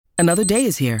Another day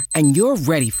is here, and you're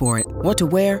ready for it. What to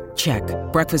wear? Check.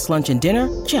 Breakfast, lunch, and dinner?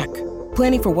 Check.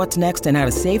 Planning for what's next and how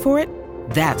to save for it?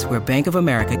 That's where Bank of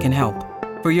America can help.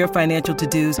 For your financial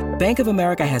to-dos, Bank of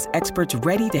America has experts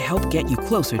ready to help get you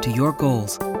closer to your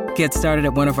goals. Get started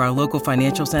at one of our local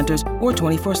financial centers or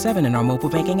 24/7 in our mobile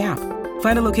banking app.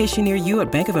 Find a location near you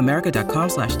at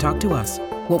bankofamerica.com/talktous.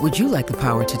 What would you like the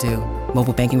power to do?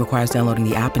 Mobile banking requires downloading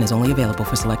the app and is only available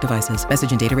for select devices.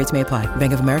 Message and data rates may apply.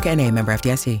 Bank of America N.A., member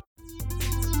FDIC.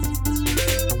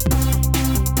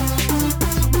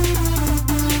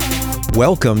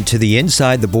 Welcome to the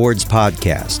Inside the Boards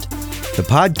podcast, the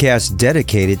podcast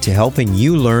dedicated to helping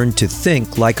you learn to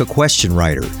think like a question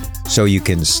writer so you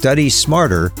can study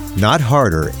smarter, not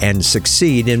harder, and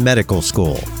succeed in medical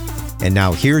school. And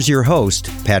now here's your host,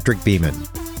 Patrick Beeman.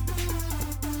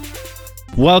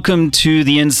 Welcome to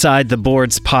the Inside the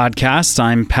Boards podcast.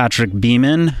 I'm Patrick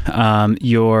Beeman,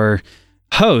 your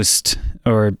host,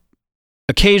 or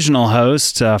occasional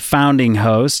host, founding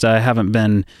host. I haven't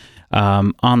been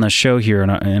on the show here in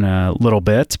a little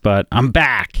bit, but I'm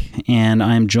back, and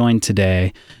I'm joined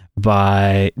today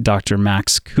by Dr.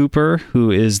 Max Cooper,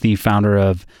 who is the founder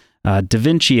of Da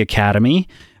Vinci Academy,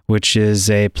 which is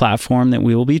a platform that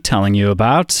we will be telling you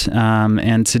about.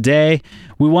 And today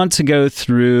we want to go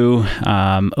through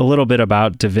a little bit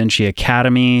about Da Vinci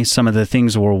Academy, some of the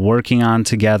things we're working on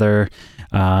together.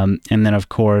 And then, of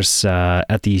course,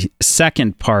 at the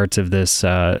second part of this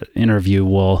interview,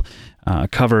 we'll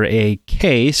cover a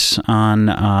case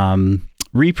on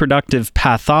reproductive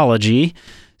pathology.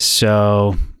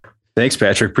 So, thanks,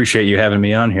 Patrick. Appreciate you having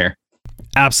me on here.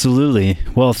 Absolutely.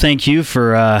 Well, thank you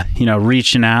for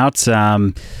reaching out.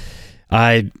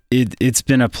 It's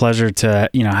been a pleasure to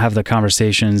have the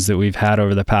conversations that we've had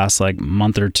over the past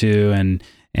month or two,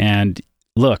 and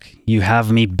look, you have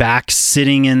me back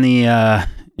sitting in the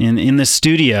in the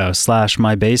studio /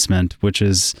 my basement, which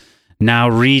is now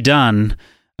redone.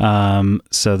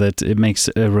 So that it makes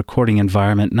a recording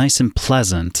environment nice and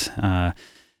pleasant.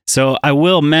 So I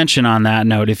will mention on that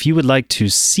note, if you would like to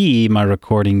see my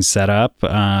recording setup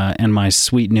and my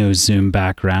sweet new Zoom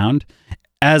background,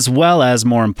 as well as,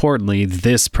 more importantly,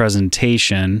 this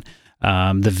presentation,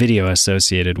 the video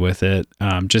associated with it,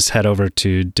 just head over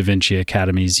to Da Vinci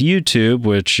Academy's YouTube,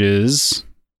 which is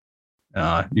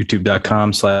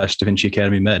youtube.com/Da Vinci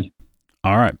Academy Med.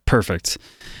 All right, perfect.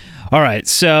 All right,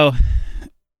 so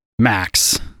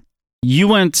Max, you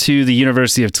went to the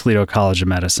University of Toledo College of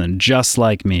Medicine, just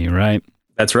like me, right?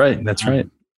 That's right. That's right.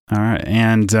 All right.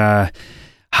 And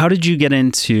how did you get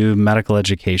into medical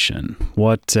education?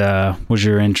 What was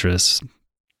your interest?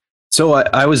 So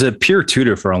I was a peer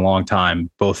tutor for a long time,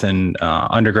 both in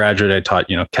undergraduate. I taught,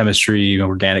 chemistry,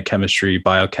 organic chemistry,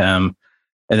 biochem,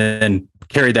 and then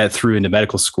carried that through into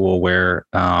medical school where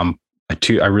I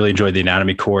really enjoyed the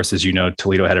anatomy course. As you know,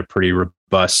 Toledo had a pretty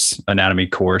robust anatomy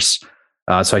course.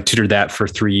 So I tutored that for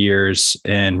 3 years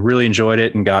and really enjoyed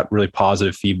it and got really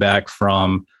positive feedback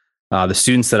from the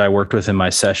students that I worked with in my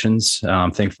sessions.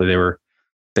 Thankfully,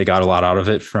 they got a lot out of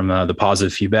it from the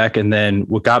positive feedback. And then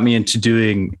what got me into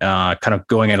doing kind of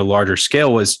going at a larger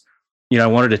scale was, I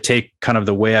wanted to take kind of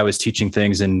the way I was teaching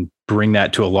things and bring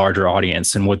that to a larger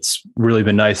audience. And what's really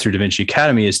been nice through Da Vinci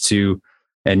Academy is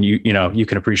and you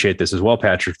can appreciate this as well,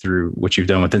 Patrick, through what you've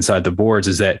done with Inside the Boards,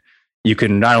 is that you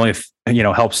can not only,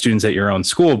 help students at your own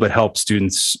school, but help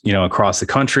students, across the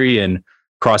country and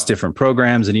across different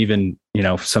programs, and even,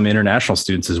 some international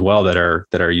students as well that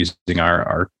are using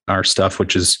our stuff,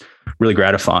 which is really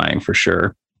gratifying for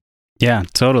sure. Yeah,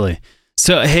 totally.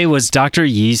 So, hey, was Dr.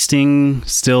 Yeasting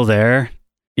still there?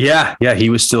 Yeah, he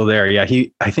was still there. Yeah,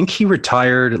 I think he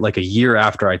retired like a year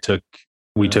after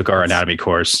we took our anatomy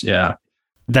course. Yeah.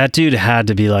 That dude had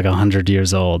to be like 100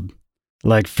 years old.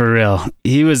 Like, for real,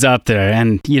 he was up there.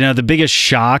 And, the biggest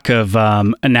shock of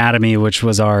anatomy, which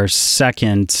was our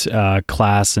second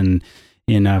class in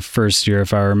first year,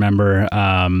 if I remember,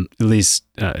 at least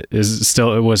it was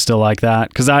still like that.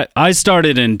 Because I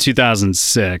started in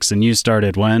 2006, and you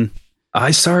started when?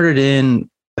 I started in,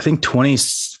 I think,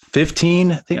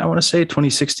 2015. I want to say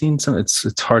 2016. So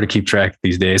it's hard to keep track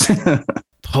these days.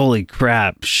 Holy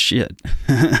crap. Shit.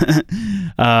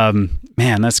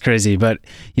 Man, that's crazy. But,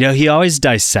 he always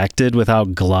dissected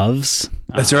without gloves.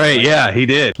 That's right. Yeah, he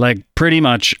did. Like pretty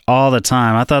much all the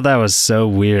time. I thought that was so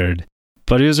weird.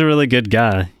 But he was a really good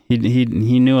guy. He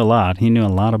knew a lot. He knew a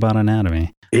lot about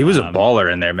anatomy. He was a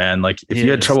baller in there, man. Like if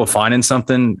you had trouble finding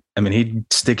something, he'd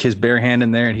stick his bare hand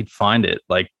in there and he'd find it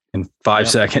like in 5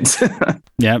 seconds.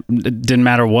 Yeah. It didn't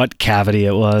matter what cavity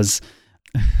it was.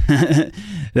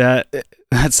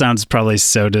 That sounds probably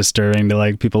so disturbing to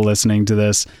like people listening to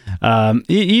this.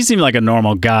 You seem like a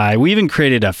normal guy. We even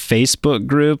created a Facebook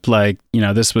group. Like,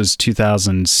 this was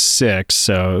 2006,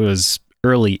 so it was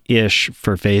early-ish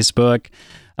for Facebook,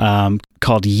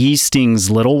 called Yeasting's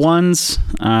Little Ones.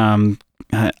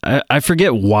 I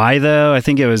forget why though. I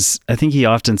think he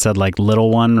often said like little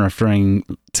one, referring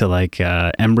to like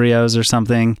embryos or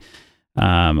something.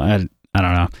 I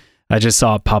don't know. I just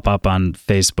saw it pop up on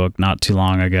Facebook not too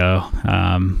long ago.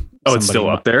 It's still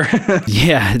up there.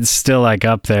 Yeah, it's still like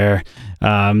up there.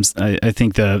 I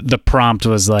think the prompt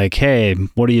was like, "Hey,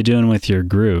 what are you doing with your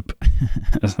group?"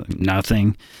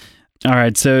 Nothing. All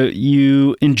right, so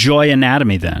you enjoy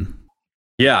anatomy then?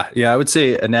 Yeah, I would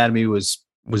say anatomy was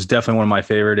definitely one of my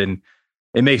favorite, and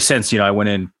it makes sense. I went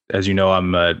in, as you know,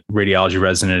 I'm a radiology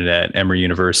resident at Emory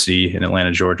University in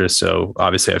Atlanta, Georgia. So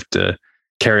obviously I have to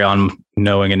carry on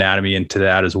knowing anatomy into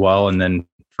that as well. And then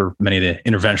for many of the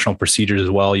interventional procedures as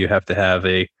well, you have to have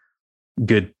a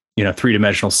good,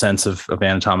 three-dimensional sense of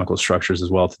anatomical structures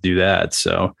as well to do that.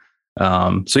 So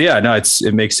yeah, no,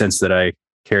 it makes sense that I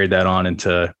carried that on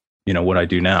into, what I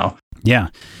do now. Yeah.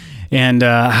 And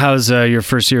how's your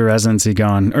first year residency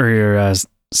going, or your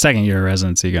second year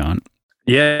residency going?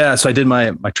 Yeah, so I did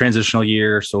my transitional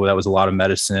year. So that was a lot of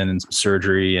medicine and some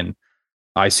surgery and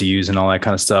ICUs and all that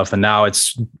kind of stuff. And now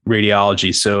it's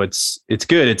radiology. So it's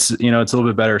good. It's, it's a little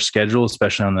bit better schedule,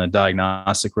 especially on the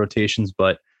diagnostic rotations,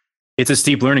 but it's a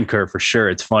steep learning curve for sure.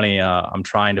 It's funny. I'm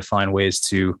trying to find ways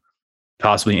to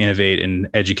possibly innovate in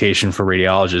education for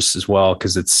radiologists as well,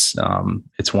 because it's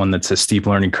one that's a steep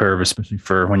learning curve, especially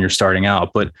for when you're starting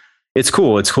out. But it's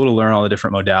cool. It's cool to learn all the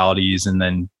different modalities and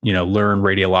then, learn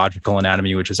radiological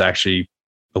anatomy, which is actually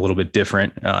a little bit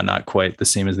different, not quite the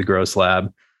same as the gross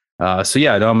lab. So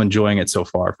yeah, I'm enjoying it so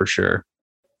far for sure.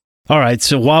 All right.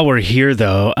 So while we're here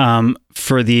though,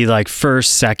 for the like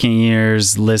first, second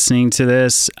years listening to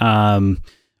this,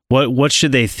 what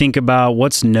should they think about?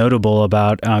 What's notable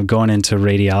about going into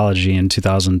radiology in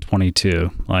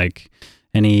 2022? Like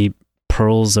any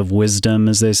pearls of wisdom,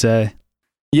 as they say?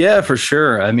 Yeah, for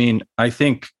sure. I mean, I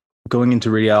think going into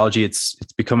radiology, it's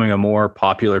becoming a more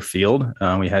popular field.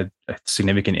 We had a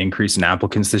significant increase in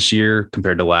applicants this year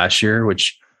compared to last year,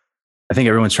 which I think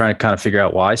everyone's trying to kind of figure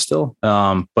out why still.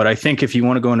 But I think if you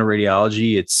want to go into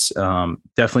radiology, it's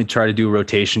definitely try to do a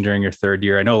rotation during your third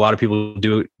year. I know a lot of people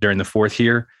do it during the fourth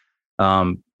year,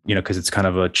 because it's kind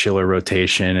of a chiller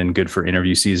rotation and good for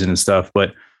interview season and stuff.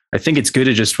 But I think it's good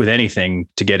to just with anything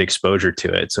to get exposure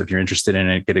to it. So if you're interested in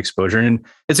it, get exposure. And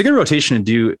it's a good rotation to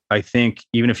do, I think,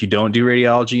 even if you don't do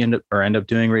radiology end up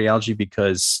doing radiology,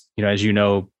 because, as you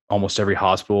know, almost every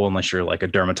hospital, unless you're like a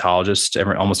dermatologist,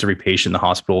 almost every patient in the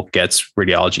hospital gets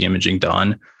radiology imaging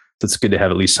done. So it's good to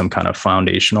have at least some kind of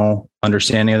foundational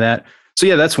understanding of that. So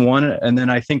yeah, that's one. And then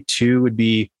I think two would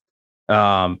be,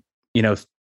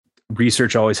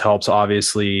 research always helps,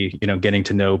 obviously, getting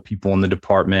to know people in the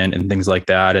department and things like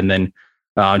that. And then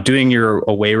doing your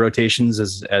away rotations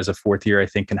as a fourth year, I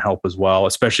think can help as well,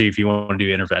 especially if you want to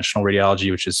do interventional radiology,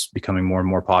 which is becoming more and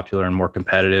more popular and more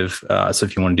competitive. So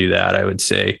if you want to do that, I would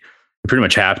say you pretty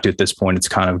much have to at this point. It's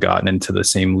kind of gotten into the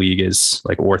same league as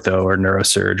like ortho or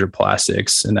neurosurg or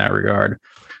plastics in that regard.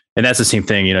 And that's the same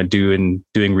thing, doing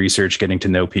research, getting to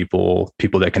know people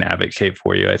that can advocate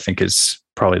for you, I think is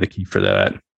probably the key for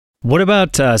that. What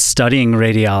about studying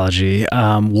radiology?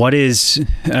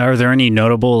 Are there any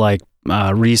notable like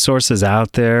resources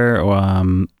out there, or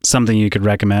something you could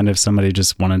recommend if somebody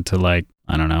just wanted to, like,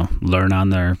 I don't know, learn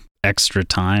on their extra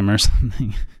time or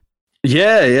something?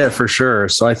 Yeah, for sure.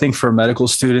 So I think for medical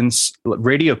students,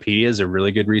 Radiopedia is a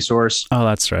really good resource. Oh,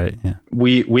 that's right. Yeah.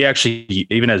 We actually,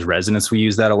 even as residents, we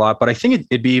use that a lot, but I think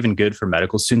it'd be even good for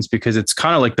medical students because it's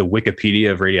kind of like the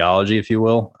Wikipedia of radiology, if you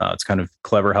will. It's kind of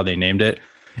clever how they named it.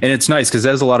 And it's nice because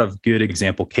there's a lot of good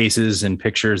example cases and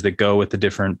pictures that go with the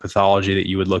different pathology that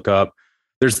you would look up.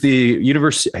 There's the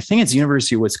university, I think it's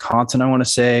University of Wisconsin, I want to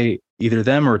say, either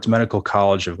them or it's Medical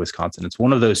College of Wisconsin. It's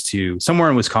one of those two. Somewhere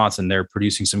in Wisconsin, they're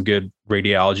producing some good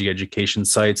radiology education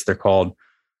sites. They're called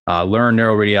Learn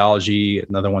Neuroradiology.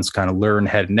 Another one's kind of Learn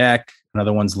Head and Neck.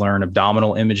 Another one's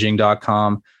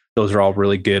learnabdominalimaging.com. Those are all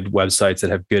really good websites that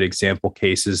have good example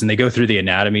cases. And they go through the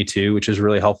anatomy too, which is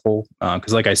really helpful.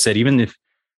 Because like I said, even if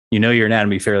you know your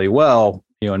anatomy fairly well,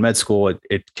 in med school,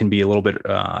 it can be a little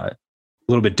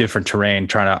bit different terrain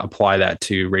trying to apply that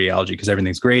to radiology because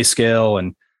everything's grayscale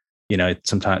and,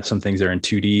 sometimes some things are in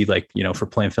 2D, like, for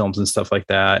playing films and stuff like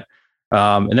that.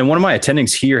 And then one of my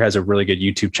attendings here has a really good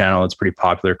YouTube channel that's pretty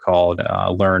popular called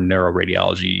Learn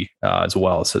Neuroradiology as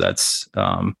well. So that's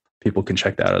people can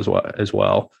check that as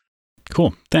well.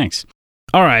 Cool. Thanks.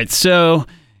 All right. So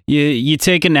you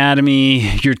take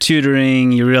anatomy, you're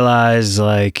tutoring, you realize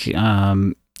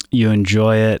you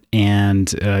enjoy it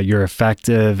and you're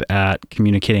effective at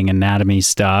communicating anatomy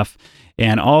stuff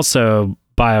and also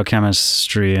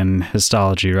biochemistry and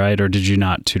histology, right? Or did you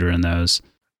not tutor in those?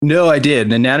 No, I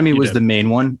did. Anatomy was the main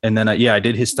one. And then, I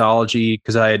did histology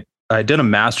because I had done a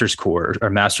master's course or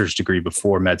master's degree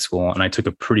before med school. And I took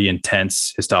a pretty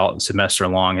intense semester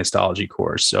long histology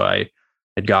course. So I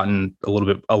had gotten a little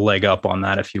bit a leg up on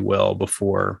that, if you will,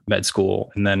 before med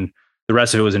school. And then the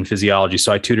rest of it was in physiology.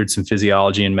 So I tutored some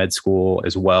physiology in med school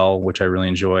as well, which I really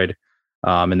enjoyed.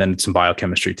 And then some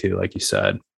biochemistry too, like you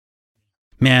said.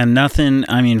 Man, nothing,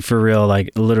 I mean, for real,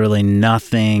 like literally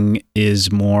nothing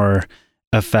is more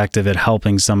effective at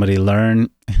helping somebody learn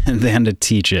than to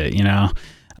teach it,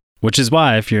 which is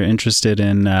why if you're interested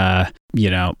in,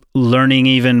 learning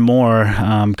even more,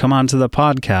 come on to the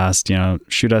podcast,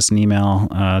 shoot us an email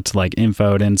to like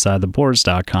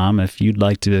info@insidetheboards.com if you'd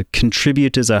like to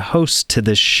contribute as a host to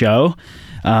this show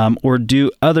or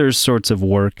do other sorts of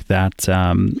work that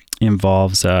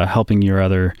involves helping your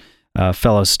other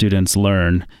fellow students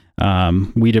learn.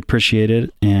 We'd appreciate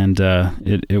it, and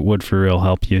it would for real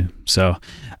help you. So,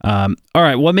 all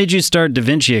right, what made you start Da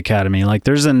Vinci Academy? Like,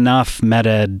 there's enough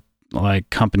med-ed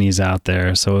companies out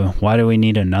there, so why do we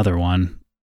need another one?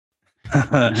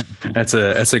 That's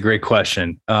a great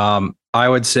question. I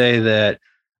would say that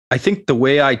I think the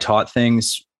way I taught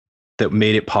things that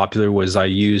made it popular was I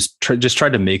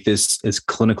tried to make this as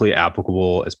clinically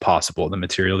applicable as possible, the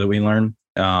material that we learn.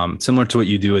 Similar to what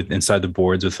you do inside the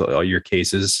boards with all your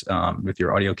cases, with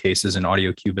your audio cases and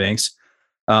audio cue banks.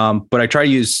 But I try to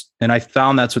use, and I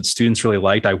found that's what students really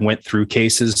liked. I went through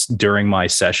cases during my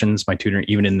sessions, my tutoring,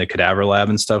 even in the cadaver lab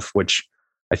and stuff, which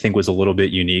I think was a little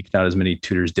bit unique. Not as many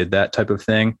tutors did that type of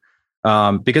thing.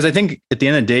 Because I think at the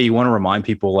end of the day, you want to remind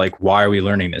people, like, why are we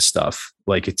learning this stuff?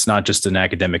 Like, it's not just an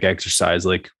academic exercise.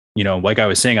 Like I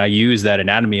was saying, I use that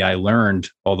anatomy I learned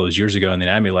all those years ago in the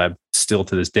anatomy lab still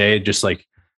to this day, just like,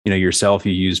 yourself,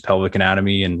 you use pelvic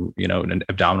anatomy and, and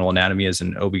abdominal anatomy as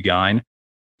an OB-GYN.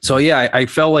 So yeah, I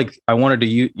felt like I wanted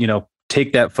to,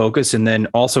 take that focus and then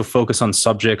also focus on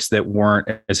subjects that weren't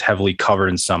as heavily covered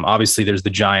in some. Obviously, there's the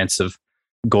giants of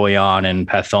Goyon and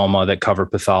Pathoma that cover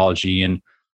pathology, and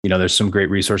there's some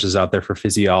great resources out there for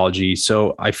physiology.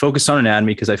 So I focused on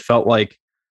anatomy because I felt like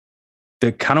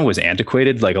that kind of was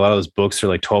antiquated. Like a lot of those books are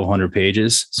like 1,200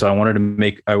 pages. So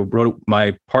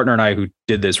my partner and I who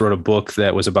did this wrote a book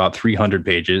that was about 300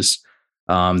 pages.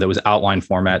 That was outline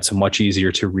format, so much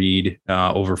easier to read,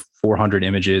 over 400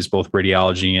 images, both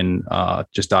radiology and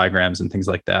just diagrams and things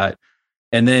like that.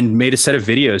 And then made a set of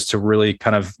videos to really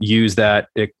kind of use that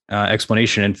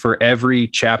explanation. And for every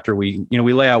chapter, we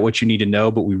lay out what you need to know,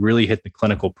 but we really hit the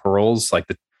clinical pearls, like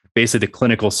basically the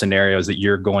clinical scenarios that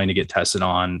you're going to get tested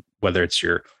on, whether it's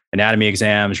your anatomy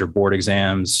exams, your board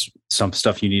exams, some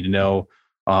stuff you need to know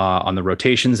on the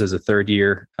rotations as a third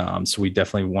year. So we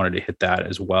definitely wanted to hit that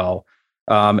as well.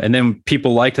 And then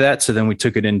people liked that. So then we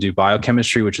took it into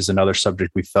biochemistry, which is another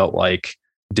subject we felt like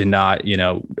did not,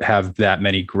 have that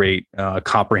many great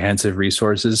comprehensive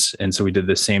resources. And so we did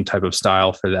the same type of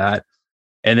style for that.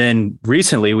 And then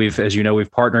recently we've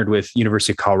partnered with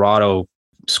University of Colorado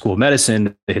School of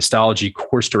Medicine, the histology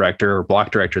course director or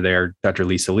block director there, Dr.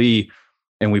 Lisa Lee.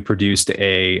 And we produced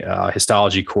a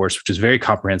histology course, which is very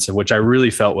comprehensive, which I really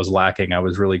felt was lacking. I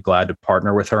was really glad to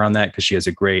partner with her on that because she has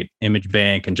a great image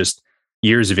bank and just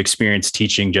years of experience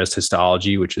teaching just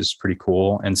histology, which is pretty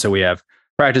cool. And so we have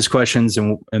practice questions.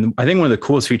 And I think one of the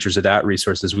coolest features of that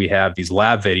resource is we have these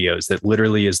lab videos that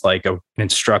literally is like an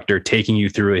instructor taking you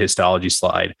through a histology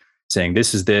slide saying,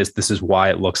 this is why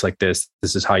it looks like this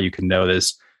is how you can know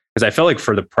this. Because I felt like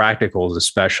for the practicals,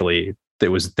 especially,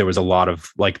 there was a lot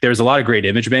of there's a lot of great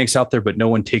image banks out there, but no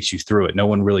one takes you through it. No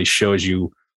one really shows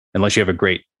you, unless you have a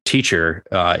great teacher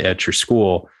at your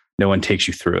school, no one takes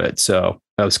you through it. So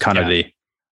that was kind of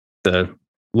the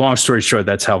long story short,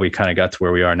 that's how we kind of got to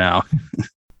where we are now.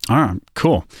 All right,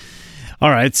 cool. All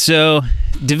right. So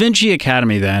Da Vinci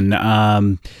Academy then,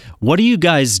 what do you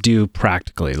guys do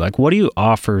practically? Like, what do you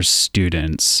offer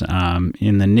students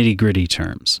in the nitty gritty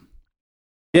terms?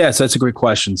 Yes, that's a great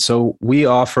question. So we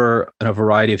offer a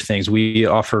variety of things. We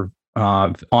offer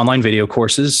online video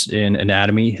courses in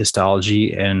anatomy,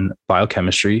 histology, and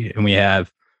biochemistry. And we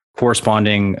have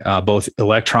corresponding both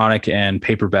electronic and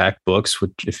paperback books,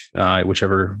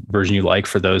 whichever version you like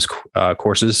for those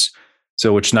courses.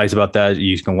 So what's nice about that,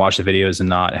 you can watch the videos and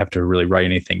not have to really write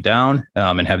anything down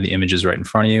and have the images right in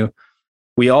front of you.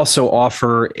 We also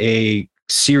offer a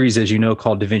series, as you know,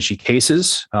 called Da Vinci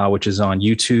Cases, which is on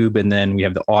YouTube. And then we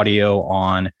have the audio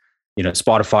on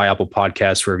Spotify, Apple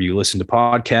Podcasts, wherever you listen to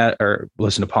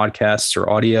podcasts or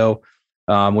audio,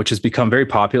 which has become very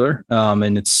popular.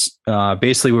 And it's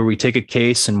basically where we take a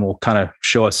case, and we'll kind of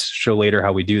show later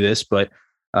how we do this, but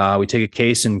we take a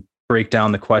case and break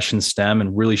down the question stem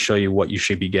and really show you what you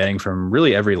should be getting from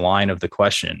really every line of the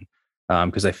question.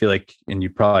 Because I feel like, and you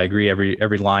probably agree,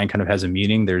 every line kind of has a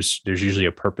meaning. There's usually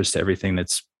a purpose to everything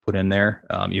that's put in there,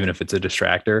 even if it's a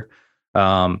distractor.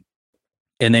 And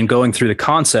then going through the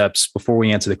concepts before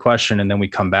we answer the question, and then we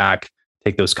come back,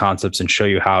 take those concepts and show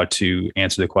you how to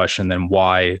answer the question, then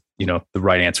why, the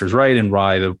right answer is right and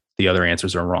why the other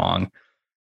answers are wrong.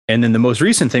 And then the most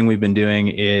recent thing we've been doing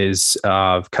is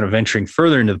kind of venturing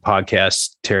further into the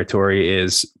podcast territory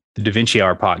is the Da Vinci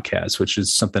Hour podcast, which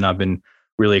is something I've been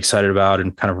really excited about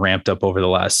and kind of ramped up over the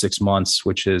last 6 months,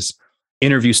 which is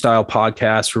interview style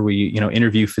podcast where we,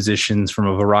 interview physicians from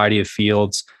a variety of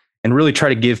fields and really try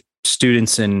to give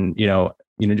students and,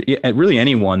 really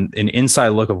anyone an inside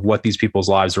look of what these people's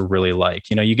lives are really like.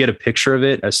 You get a picture of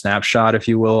it, a snapshot, if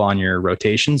you will, on your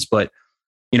rotations, but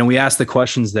we ask the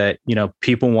questions that,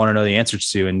 people want to know the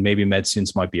answers to, and maybe med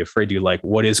students might be afraid to, like,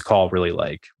 what is call really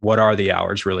like? What are the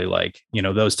hours really like?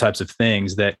 Those types of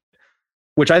things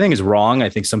which I think is wrong. I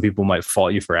think some people might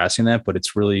fault you for asking that, but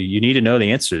it's really, you need to know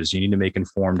the answers. You need to make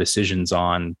informed decisions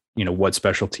on, what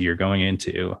specialty you're going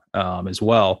into as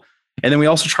well. And then we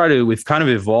also we've kind of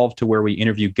evolved to where we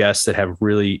interview guests that have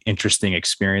really interesting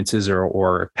experiences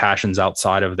or passions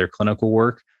outside of their clinical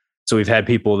work. So we've had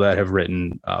people that have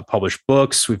written published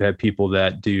books. We've had people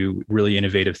that do really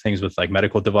innovative things with like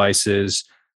medical devices.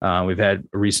 We've had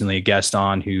recently a guest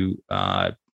on who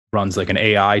runs like an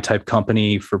AI type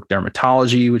company for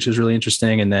dermatology, which is really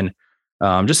interesting. And then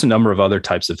just a number of other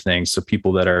types of things. So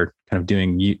people that are kind of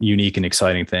doing unique and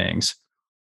exciting things.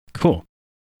 Cool.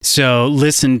 So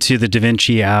listen to the Da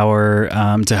Vinci Hour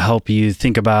to help you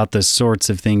think about the sorts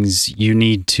of things you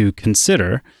need to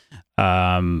consider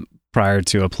prior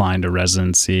to applying to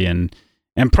residency. And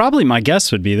probably my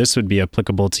guess would be this would be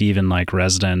applicable to even like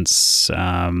residents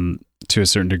to a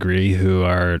certain degree who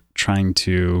are trying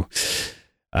to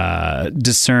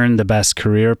discern the best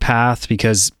career path,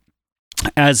 because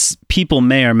as people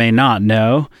may or may not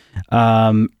know,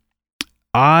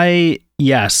 I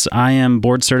am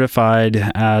board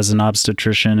certified as an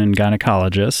obstetrician and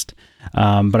gynecologist,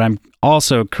 but I'm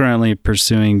also currently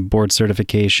pursuing board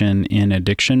certification in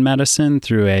addiction medicine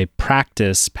through a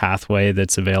practice pathway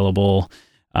that's available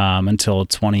until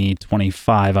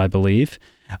 2025, I believe.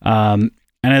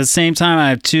 And at the same time, I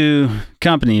have two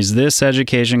companies, this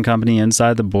education company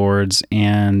inside the boards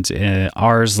and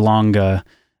Ars Longa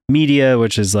Media,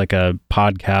 which is like a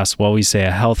podcast, we say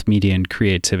a health media and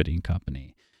creativity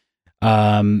company.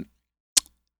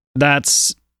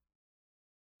 That's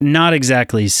not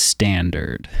exactly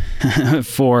standard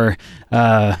for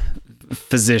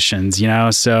physicians,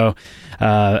 so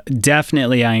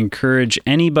definitely I encourage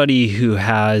anybody who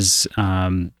has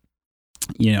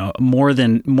more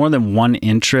than one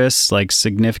interest, like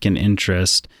significant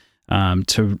interest,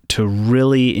 to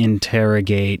really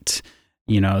interrogate,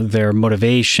 their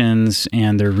motivations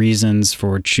and their reasons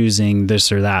for choosing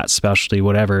this or that specialty,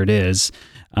 whatever it is.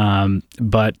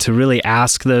 But to really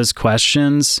ask those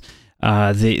questions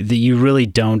that you really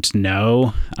don't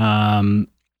know, I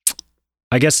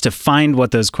guess to find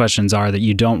what those questions are that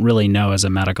you don't really know as a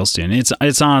medical student.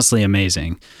 It's honestly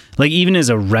amazing. Like even as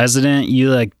a resident, you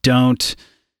like don't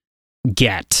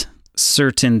get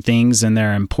certain things and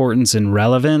their importance and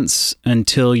relevance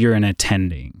until you're an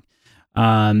attending.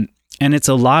 And it's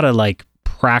a lot of like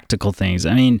practical things.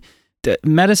 I mean,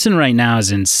 medicine right now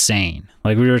is insane.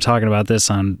 Like we were talking about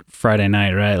this on Friday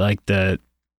night, right? Like there's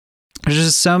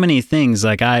just so many things.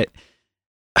 Like to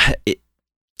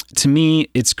me,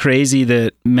 it's crazy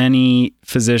that many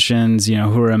physicians,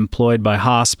 who are employed by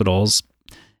hospitals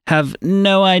have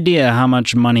no idea how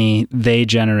much money they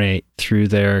generate through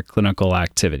their clinical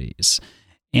activities.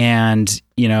 And,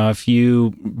 if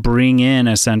you bring in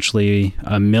essentially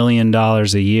 $1 million a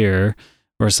year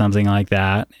or something like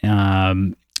that,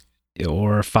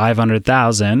 or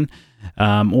 500,000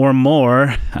 or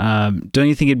more, don't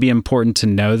you think it'd be important to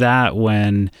know that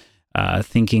when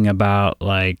thinking about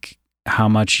like how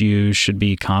much you should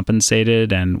be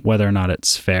compensated and whether or not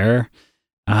it's fair?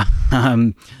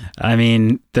 I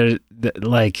mean,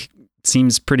 like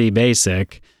seems pretty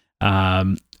basic,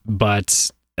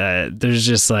 but there's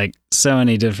just like so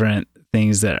many different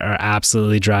things that are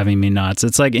absolutely driving me nuts.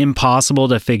 It's like impossible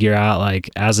to figure out, like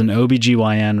as an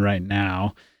OBGYN right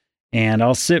now, and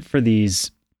I'll sit for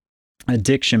these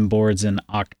addiction boards in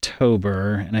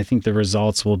October, and I think the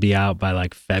results will be out by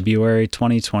like February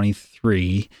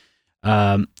 2023.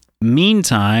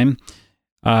 meantime,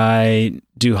 I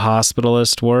do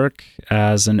hospitalist work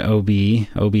as an OB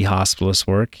hospitalist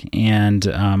work, and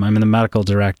I'm the medical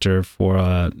director for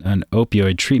an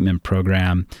opioid treatment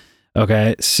program.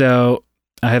 Okay, so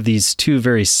I have these two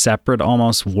very separate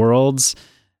almost worlds.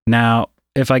 Now,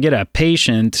 if I get a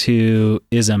patient who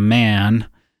is a man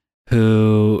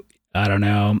who, I don't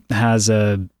know, has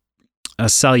a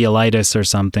cellulitis or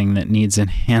something that needs an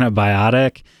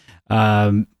antibiotic,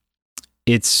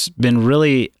 it's been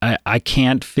really, I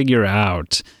can't figure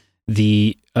out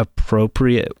the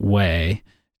appropriate way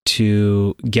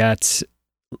to get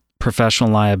professional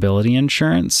liability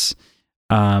insurance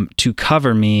to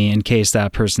cover me in case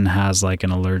that person has like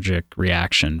an allergic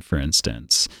reaction, for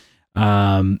instance.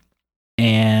 And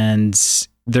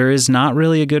there is not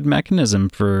really a good mechanism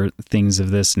for things of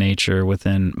this nature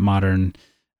within modern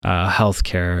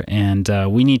healthcare, and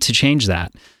we need to change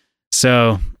that.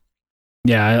 So,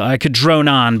 yeah, I could drone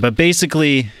on, but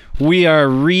basically, we are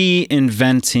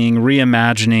reinventing,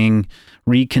 reimagining,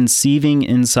 reconceiving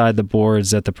Inside the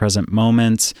Boards at the present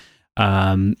moment. We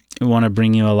want to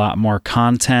bring you a lot more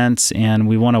content, and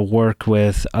we want to work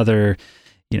with other,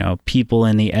 people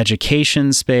in the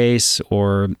education space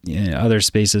or other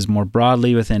spaces more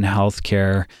broadly within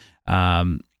healthcare.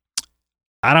 I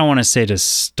don't want to say to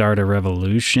start a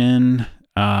revolution,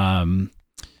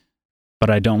 but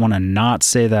I don't want to not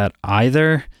say that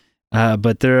either.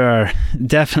 But there are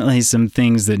definitely some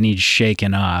things that need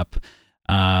shaken up.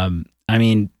 Over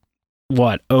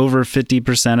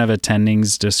 50% of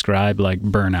attendings describe like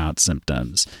burnout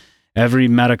symptoms. Every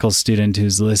medical student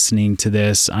who's listening to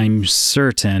this, I'm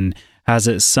certain, has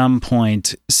at some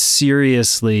point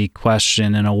seriously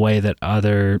questioned in a way that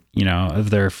other,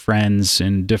 of their friends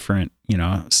in different,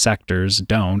 sectors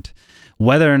don't,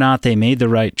 whether or not they made the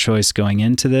right choice going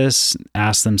into this,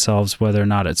 ask themselves whether or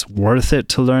not it's worth it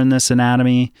to learn this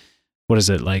anatomy. What is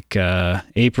it, like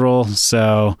April?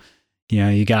 So,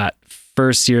 you got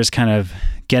first years kind of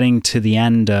getting to the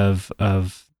end of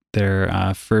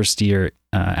their first year,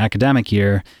 academic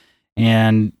year.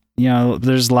 And,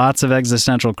 there's lots of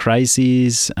existential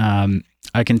crises.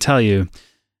 I can tell you,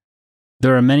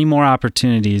 there are many more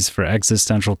opportunities for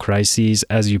existential crises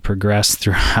as you progress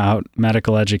throughout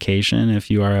medical education if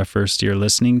you are a first year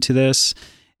listening to this.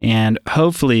 And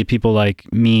hopefully people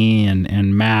like me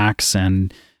and Max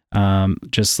and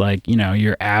just like,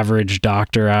 your average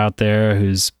doctor out there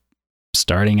who's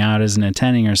starting out as an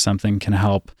attending or something can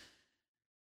help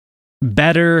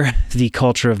better the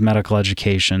culture of medical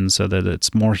education so that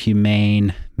it's more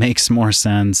humane, makes more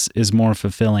sense, is more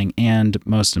fulfilling, and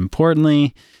most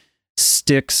importantly,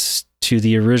 sticks to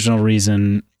the original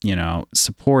reason,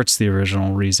 supports the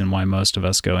original reason why most of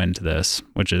us go into this,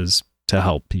 which is to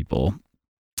help people.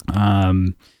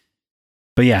 But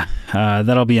yeah,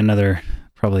 that'll be another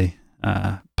probably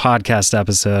podcast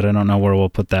episode. I don't know where we'll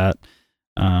put that.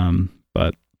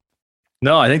 But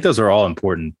no, I think those are all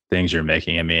important things you're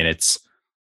making. It's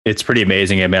pretty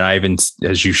amazing. I even,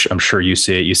 I'm sure you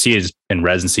see it in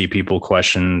residency, people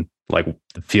question like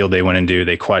the field they went into,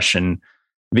 they question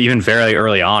even very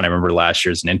early on. I remember last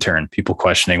year as an intern, people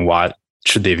questioning why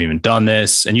should they have even done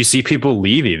this? And you see people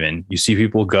leave even. You see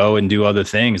people go and do other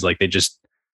things. Like they just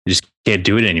can't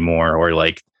do it anymore. Or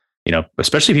like,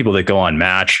 especially people that go on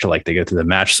match, like they go through the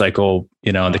match cycle,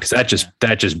 because that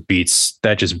just beats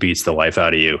the life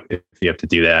out of you if you have to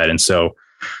do that. And so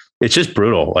it's just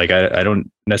brutal. Like I don't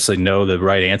necessarily know the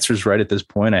right answers right at this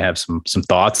point. I have some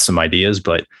thoughts, some ideas,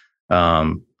 but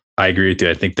I agree with you.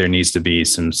 I think there needs to be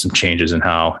some changes in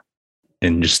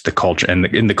just the culture and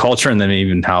in the culture, and then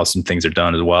even how some things are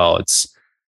done as well. It's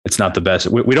not the best.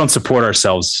 We don't support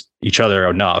each other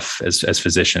enough as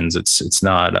physicians. It's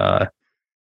not.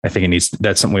 I think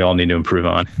that's something we all need to improve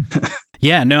on.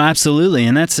 Yeah, no, absolutely,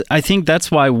 and I think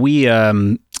that's why we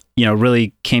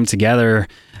really came together.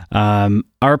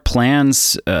 Our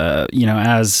plans,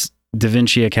 as Da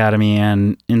Vinci Academy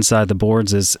and Inside the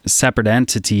Boards as separate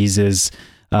entities is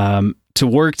to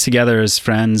work together as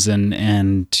friends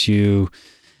and to,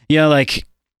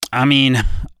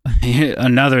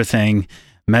 another thing,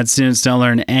 med students don't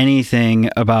learn anything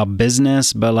about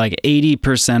business, but like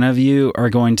 80% of you are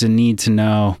going to need to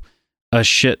know a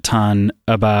shit ton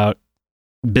about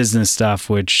business stuff,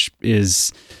 which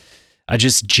is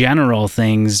just general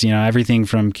things, everything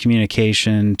from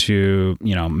communication to,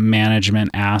 management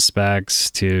aspects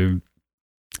to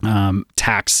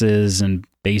taxes and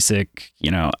basic,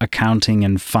 accounting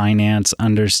and finance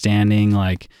understanding.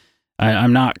 Like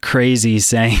I'm not crazy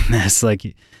saying this,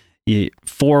 like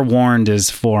forewarned is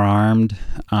forearmed.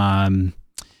 You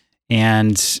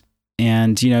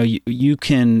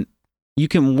can you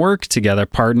can work together.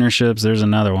 Partnerships, there's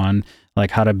another one,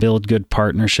 like how to build good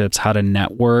partnerships, how to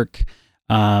network.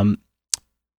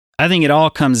 I think it all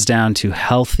comes down to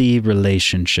healthy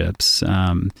relationships.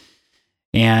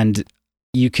 And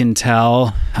you can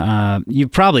tell, you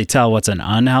probably tell what's an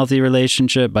unhealthy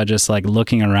relationship by just like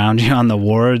looking around you on the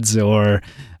wards or,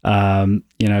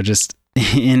 just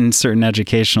in certain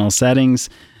educational settings.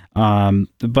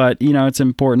 But, it's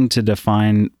important to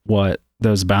define what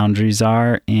those boundaries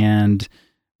are. And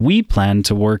we plan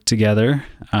to work together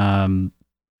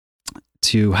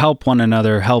to help one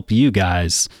another, help you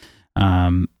guys.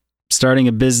 Starting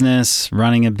a business,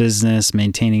 running a business,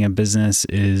 maintaining a business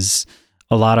is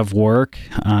a lot of work.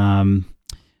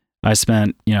 I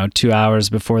spent, 2 hours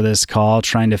before this call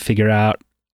trying to figure out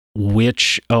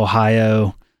which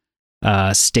Ohio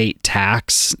state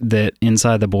tax that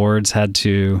Inside the Boards had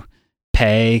to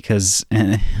pay, because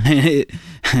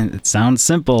it sounds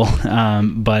simple,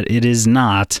 but it is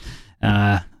not.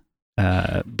 But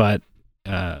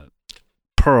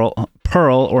pearl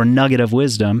or nugget of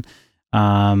wisdom,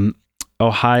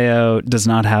 Ohio does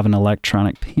not have an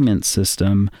electronic payment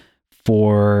system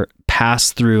for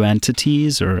pass-through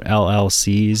entities or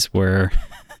LLCs, where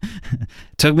it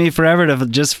took me forever to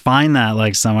just find that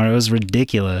like somewhere. It was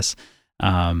ridiculous.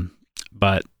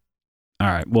 But all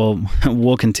right,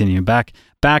 we'll continue back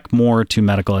more to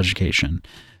medical education.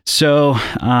 So,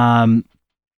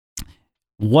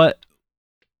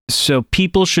 so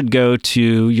people should go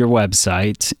to your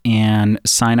website and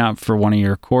sign up for one of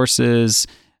your courses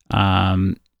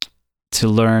to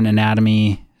learn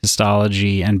anatomy,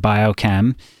 histology, and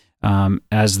biochem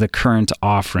as the current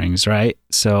offerings, right?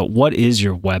 So what is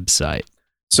your website?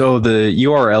 So the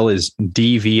URL is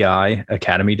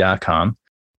dviacademy.com.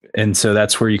 And so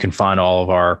that's where you can find all of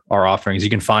our offerings. You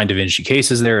can find Da Vinci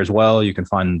cases there as well. You can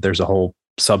find, there's a whole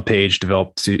subpage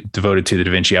devoted to the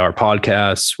Da Vinci Hour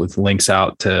podcasts with links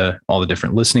out to all the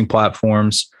different listening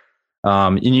platforms.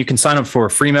 And you can sign up for a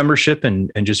free membership and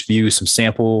just view some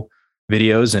sample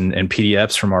videos and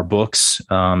PDFs from our books.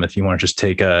 If you want to just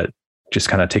take a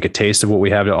taste of what we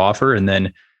have to offer. And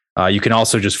then you can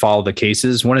also just follow the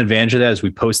cases. One advantage of that is we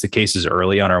post the cases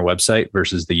early on our website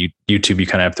versus the YouTube. You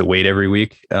kind of have to wait every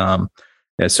week.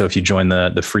 So if you join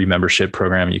the free membership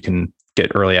program, you can get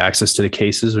early access to the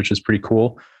cases, which is pretty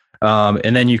cool.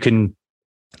 And then you can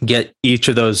get each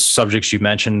of those subjects you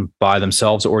mentioned by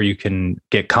themselves, or you can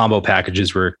get combo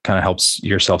packages where it kind of helps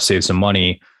yourself save some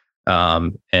money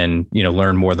and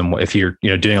learn more than what if you're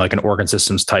doing like an organ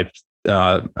systems type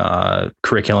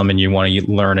curriculum and you want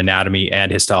to learn anatomy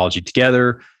and histology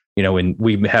together. And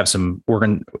we have some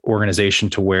organization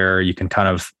to where you can kind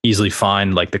of easily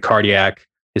find like the cardiac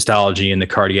histology and the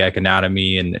cardiac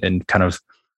anatomy and kind of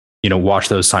watch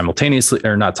those simultaneously,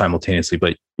 or not simultaneously,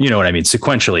 but you know what I mean,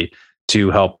 sequentially,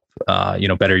 to help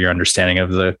better your understanding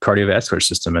of the cardiovascular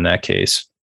system in that case.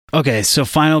 Okay, so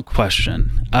final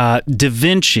question. Da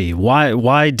Vinci,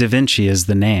 why Da Vinci is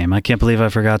the name? I can't believe I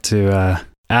forgot to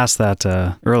ask that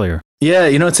earlier. Yeah,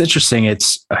 it's interesting. I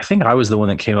think I was the one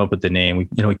that came up with the name.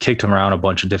 We kicked around a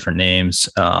bunch of different names.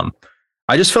 I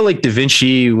just felt like Da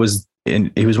Vinci he was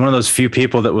one of those few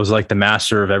people that was like the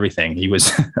master of everything. He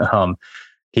was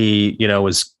he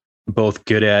was both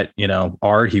good at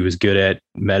art. He was good at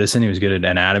medicine. He was good at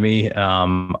anatomy.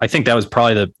 I think that was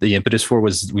probably the impetus for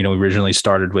was we originally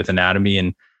started with anatomy,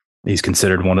 and he's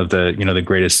considered one of the the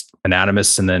greatest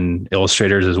anatomists and then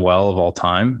illustrators as well of all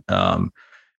time.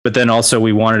 But then also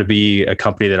we wanted to be a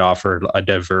company that offered a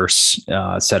diverse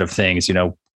set of things.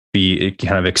 Be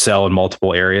kind of excel in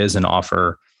multiple areas and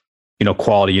offer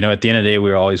quality. At the end of the day,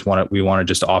 we want to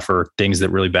just offer things that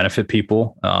really benefit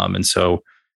people. And so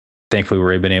thankfully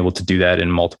we've been able to do that in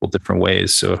multiple different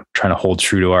ways. So trying to hold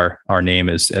true to our name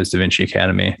as Da Vinci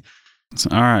Academy.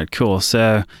 All right, cool.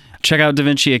 So check out Da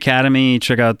Vinci Academy,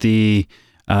 check out the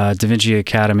Da Vinci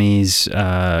Academy's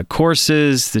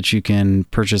courses that you can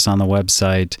purchase on the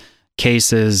website,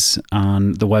 cases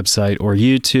on the website or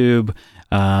YouTube,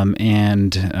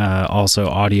 and also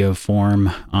audio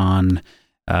form on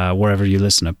wherever you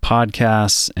listen to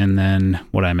podcasts. And then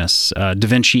what I miss, Da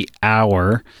Vinci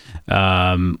Hour,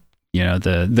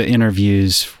 the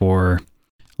interviews for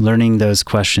learning those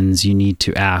questions you need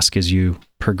to ask as you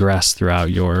progress throughout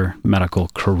your medical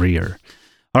career.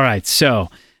 All right, so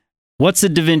what's a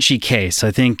Da Vinci case?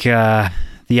 I think the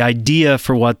idea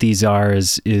for what these are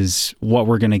is what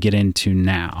we're going to get into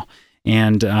now.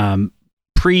 And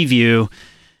preview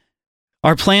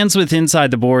our plans with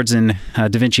Inside the Boards and Da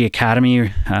Vinci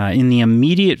Academy in the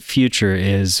immediate future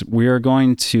is we are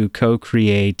going to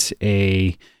co-create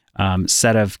a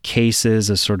set of cases,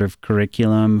 a sort of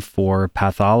curriculum for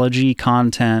pathology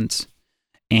content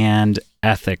and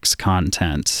ethics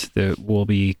content that we'll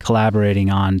be collaborating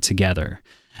on together.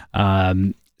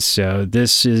 So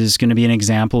this is going to be an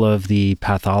example of the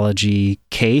pathology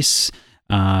case.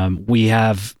 We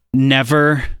have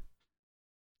never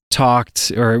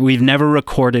talked, or we've never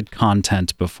recorded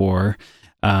content before.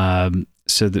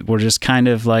 So that we're just kind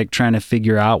of like trying to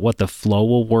figure out what the flow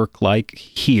will work like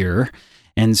here.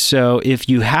 And so if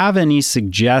you have any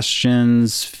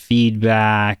suggestions,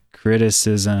 feedback,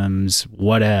 criticisms,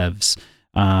 whatevs,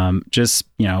 just,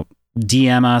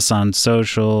 DM us on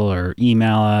social or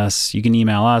email us. You can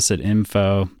email us at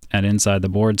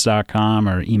info@insidetheboards.com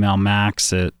or email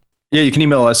Max at... Yeah, you can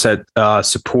email us at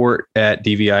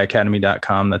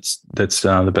support@dviacademy.com. That's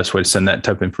the best way to send that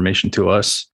type of information to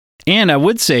us. And I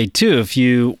would say, too, if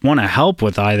you want to help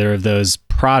with either of those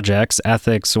projects,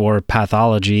 ethics or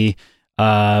pathology,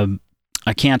 I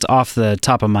can't off the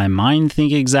top of my mind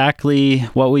think exactly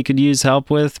what we could use help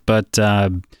with, but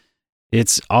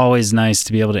it's always nice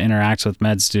to be able to interact with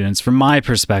med students from my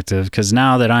perspective, because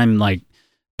now that I'm like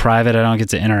private, I don't get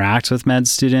to interact with med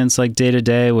students like day to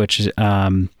day, which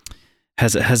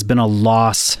has been a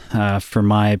loss for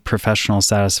my professional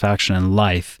satisfaction in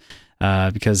life,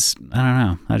 because I don't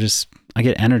know, I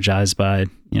get energized by,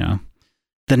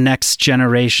 the next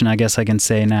generation, I guess I can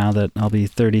say now that I'll be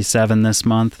 37 this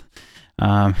month.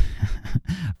 But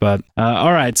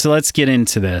all right, so let's get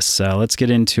into this. Let's get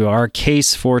into our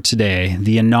case for today,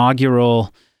 the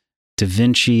inaugural Da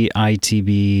Vinci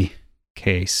ITB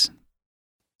case.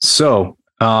 So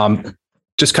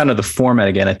just kind of the format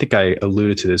again, I think I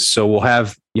alluded to this. So we'll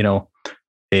have,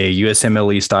 a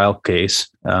USMLE style case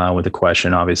with a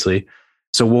question, obviously.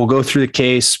 So we'll go through the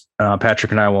case.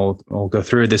 Patrick and I will go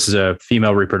through it. This is a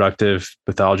female reproductive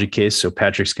pathology case. So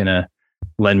Patrick's going to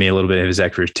lend me a little bit of his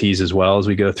expertise as well as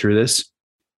we go through this.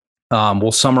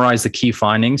 We'll summarize the key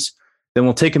findings. Then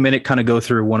we'll take a minute, kind of go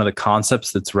through one of the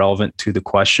concepts that's relevant to the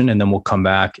question. And then we'll come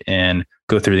back and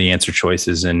go through the answer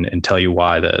choices and tell you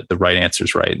why the right answer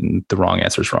is right and the wrong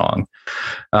answer is wrong.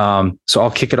 So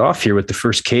I'll kick it off here with the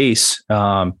first case.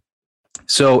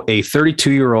 So a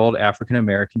 32-year-old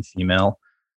African-American female,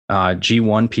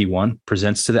 G1P1,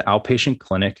 presents to the outpatient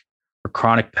clinic for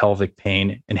chronic pelvic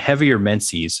pain and heavier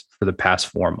menses for the past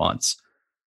 4 months.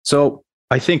 So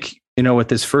I think, with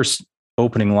this first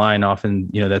opening line, often,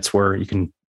 that's where you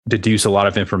can deduce a lot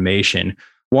of information.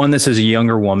 One, this is a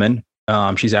younger woman.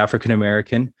 She's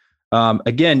African-American.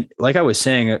 Again, like I was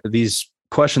saying, these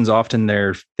questions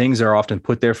things are often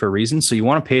put there for a reason. So you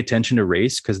want to pay attention to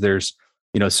race because there's,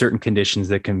 certain conditions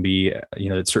that can be,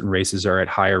 that certain races are at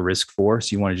higher risk for.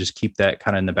 So you want to just keep that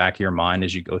kind of in the back of your mind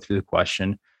as you go through the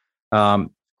question.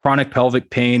 Chronic pelvic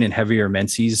pain and heavier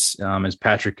menses, as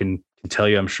Patrick can tell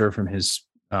you, I'm sure from his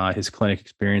clinic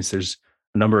experience, there's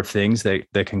a number of things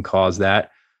that can cause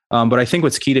that. But I think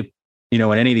what's key to, in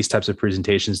any of these types of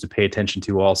presentations to pay attention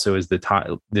to also is the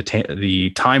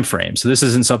time frame. So this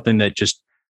isn't something that just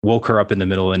woke her up in the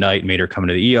middle of the night and made her come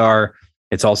to the ER.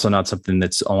 It's also not something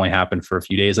that's only happened for a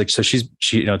few days. So she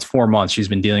it's 4 months. She's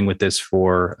been dealing with this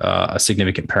for a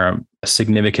significant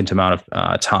amount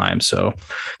of time. So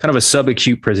kind of a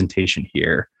subacute presentation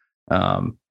here.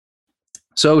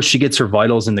 So she gets her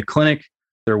vitals in the clinic.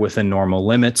 They're within normal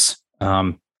limits.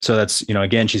 So that's,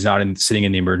 again, she's not sitting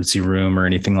in the emergency room or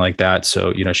anything like that.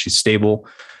 So, she's stable.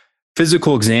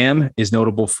 Physical exam is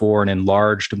notable for an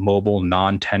enlarged, mobile,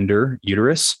 non-tender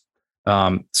uterus.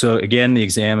 So again, the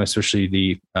exam, especially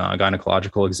the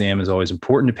gynecological exam, is always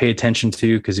important to pay attention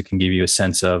to because it can give you a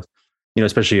sense of,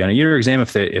 especially on a uterine exam,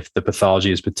 if the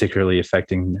pathology is particularly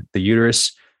affecting the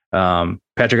uterus. Patrick,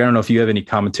 I don't know if you have any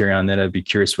commentary on that. I'd be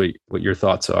curious what your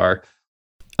thoughts are.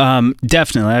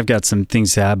 Definitely, I've got some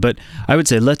things to add, but I would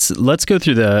say let's go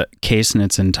through the case in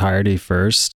its entirety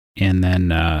first, and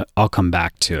then I'll come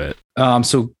back to it.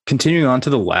 So continuing on to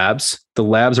the labs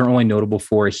are only notable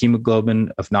for a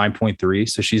hemoglobin of 9.3.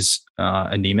 So she's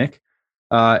anemic.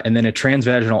 And then a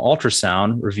transvaginal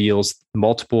ultrasound reveals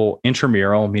multiple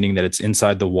intramural, meaning that it's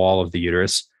inside the wall of the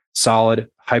uterus, solid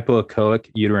hypoechoic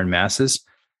uterine masses.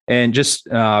 And just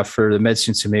for the med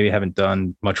students who maybe haven't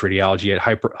done much radiology yet,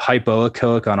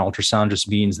 hypoechoic on ultrasound just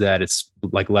means that it's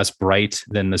like less bright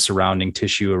than the surrounding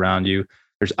tissue around you.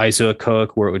 There's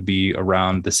isoechoic, where it would be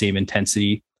around the same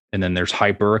intensity. And then there's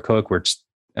hyperechoic, where it's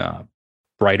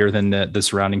brighter than the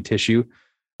surrounding tissue.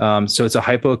 So it's a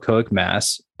hypoechoic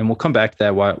mass. And we'll come back to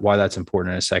that, why that's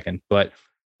important in a second. But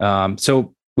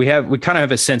so we kind of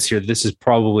have a sense here that this is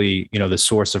probably, the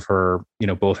source of her,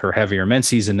 both her heavier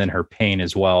menses and then her pain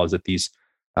as well, is that these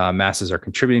masses are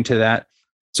contributing to that.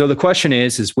 So the question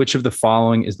is which of the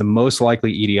following is the most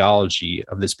likely etiology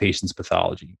of this patient's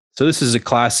pathology? So this is a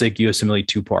classic USMLE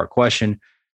 2-part question.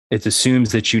 it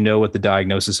assumes that you know what the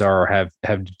diagnosis are or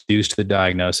have deduced the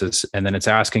diagnosis. And then it's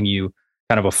asking you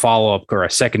kind of a follow-up or a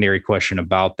secondary question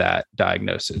about that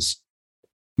diagnosis.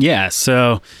 Yeah.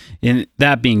 So in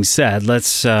that being said,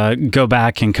 let's go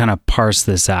back and kind of parse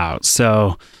this out.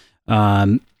 So,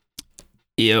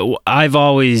 I've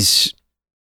always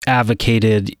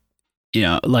advocated,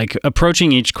 like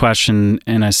approaching each question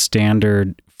in a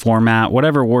standard format,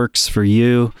 whatever works for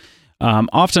you.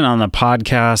 Often on the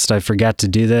podcast, I forget to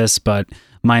do this, but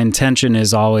my intention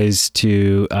is always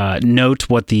to note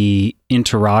what the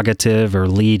interrogative or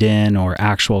lead-in or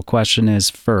actual question is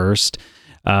first,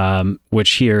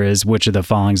 which here is, which of the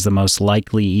following is the most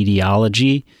likely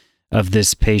etiology of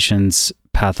this patient's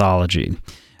pathology?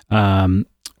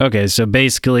 Okay, so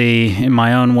basically, in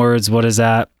my own words, what is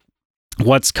that?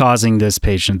 What's causing this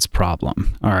patient's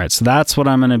problem? All right, so that's what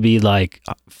I'm going to be like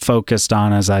focused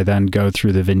on as I then go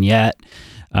through the vignette.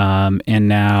 And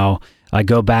now I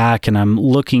go back and I'm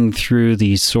looking through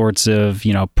these sorts of,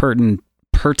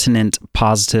 pertinent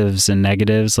positives and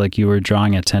negatives like you were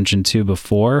drawing attention to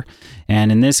before.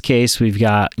 And in this case, we've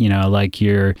got, like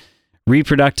your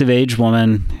reproductive age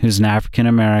woman who's an African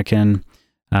American.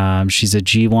 She's a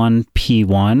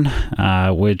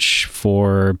G1P1, which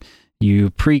for you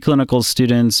preclinical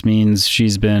students means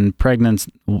she's been pregnant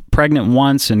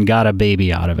once and got a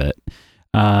baby out of it.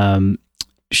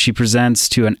 She presents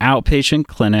to an outpatient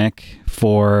clinic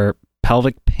for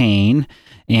pelvic pain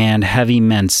and heavy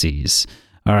menses.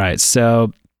 All right,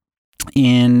 so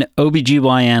in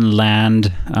OBGYN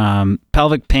land,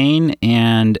 pelvic pain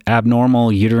and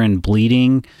abnormal uterine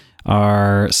bleeding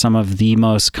are some of the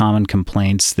most common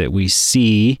complaints that we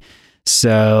see.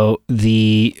 So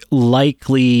the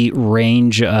likely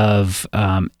range of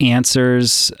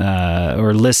answers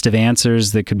or list of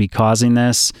answers that could be causing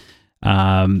this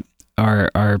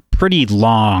are pretty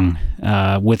long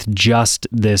with just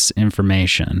this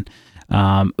information.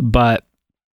 But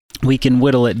we can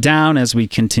whittle it down as we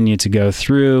continue to go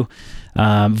through.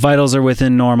 Vitals are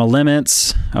within normal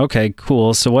limits. Okay,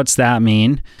 cool. So what's that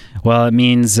mean? Well, it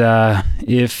means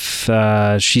if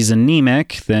she's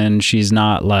anemic, then she's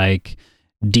not like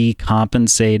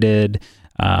decompensated,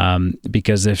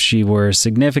 because if she were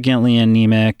significantly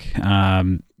anemic,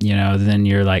 then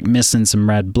you're like missing some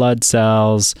red blood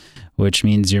cells, which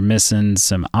means you're missing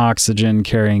some oxygen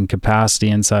carrying capacity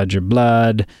inside your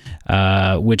blood,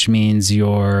 which means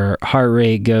your heart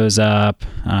rate goes up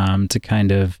to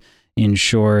kind of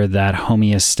ensure that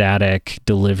homeostatic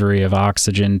delivery of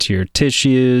oxygen to your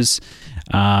tissues.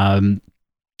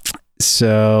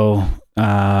 So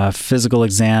physical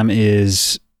exam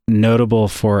is notable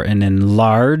for an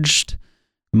enlarged,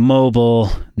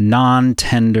 mobile,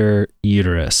 non-tender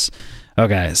uterus.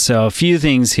 Okay, so a few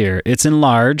things here. It's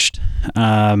enlarged.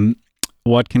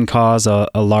 What can cause a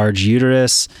large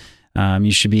uterus?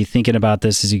 You should be thinking about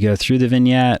this as you go through the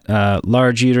vignette.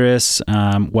 Large uterus,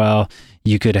 well,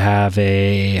 you could have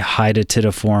a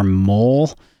hydatidiform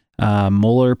mole,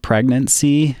 molar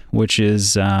pregnancy, which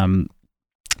is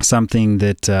something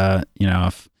that,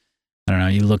 if, I don't know,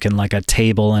 you look in like a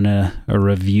table in a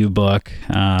review book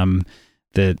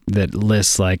that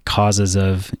lists like causes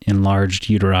of enlarged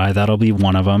uteri, that'll be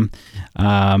one of them.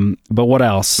 But what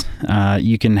else?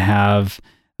 You can have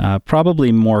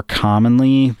probably more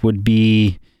commonly would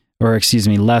be,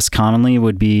 less commonly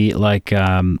would be like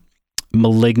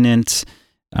malignant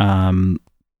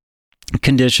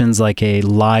conditions like a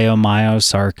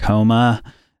leiomyosarcoma,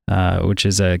 which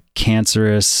is a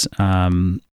cancerous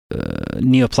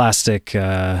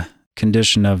neoplastic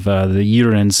condition of the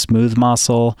uterine smooth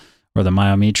muscle or the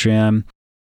myometrium.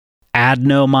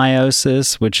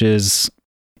 Adenomyosis, which is,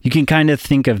 you can kind of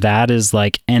think of that as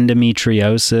like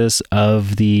endometriosis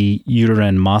of the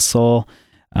uterine muscle.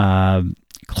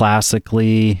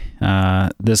 Classically,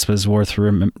 this was worth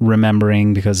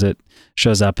remembering because it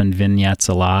shows up in vignettes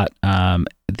a lot.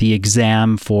 The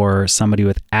exam for somebody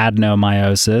with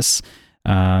adenomyosis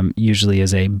usually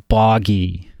is a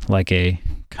boggy, like a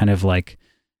kind of like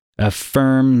a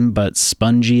firm but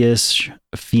spongy-ish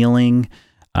feeling.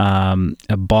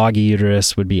 A boggy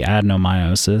uterus would be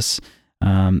adenomyosis.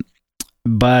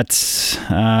 But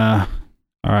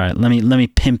all right, let me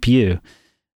pimp you.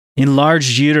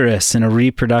 Enlarged uterus in a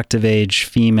reproductive age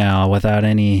female without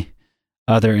any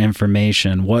other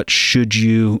information. What should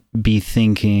you be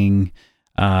thinking?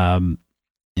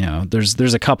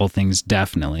 There's a couple things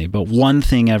definitely, but one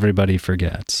thing everybody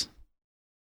forgets.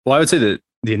 Well, I would say that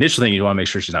the initial thing you want to make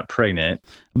sure she's not pregnant.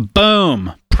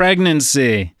 Boom,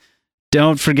 pregnancy.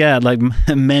 Don't forget, like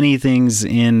many things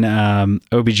in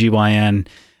OBGYN,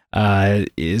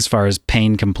 as far as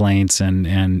pain complaints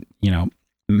and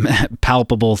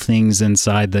palpable things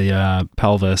inside the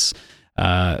pelvis,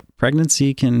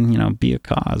 pregnancy can, be a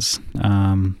cause.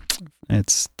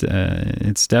 It's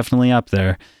definitely up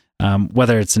there.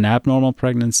 Whether it's an abnormal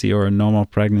pregnancy or a normal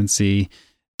pregnancy,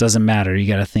 doesn't matter. You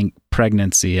got to think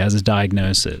pregnancy as a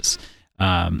diagnosis.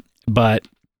 But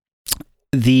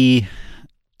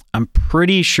I'm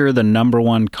pretty sure the number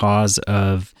one cause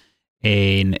of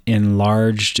an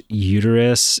enlarged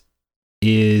uterus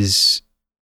is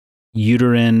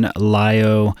uterine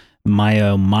leiomyomata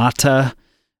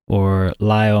or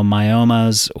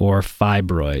leiomyomas or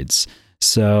fibroids.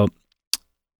 So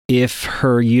if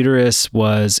her uterus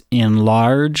was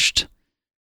enlarged,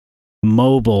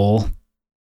 mobile,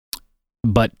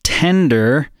 but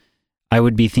tender, I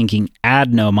would be thinking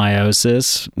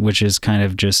adenomyosis, which is kind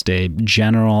of just a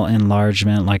general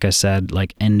enlargement, like I said,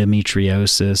 like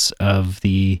endometriosis of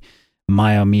the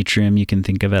myometrium, you can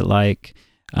think of it like.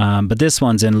 But this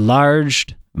one's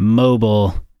enlarged,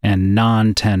 mobile, and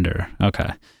non-tender.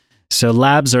 Okay. So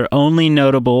labs are only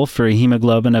notable for a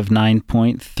hemoglobin of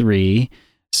 9.3.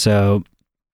 So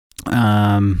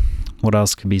what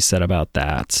else could be said about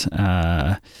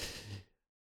that?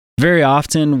 Very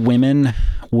often women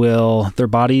their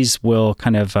bodies will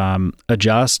kind of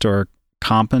adjust or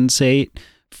compensate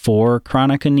for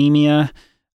chronic anemia.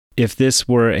 If this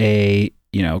were a,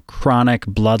 chronic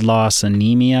blood loss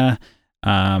anemia,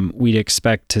 we'd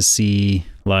expect to see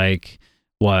like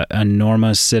a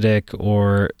normocytic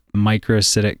or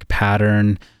microcytic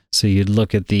pattern. So you'd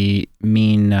look at the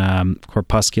mean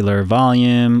corpuscular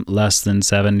volume, less than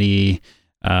 70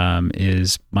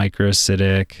 is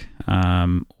microcytic,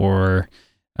 or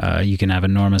you can have a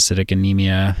normocytic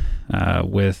anemia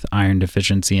with iron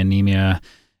deficiency anemia,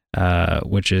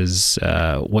 which is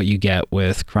what you get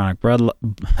with chronic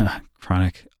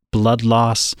blood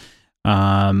loss.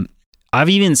 I've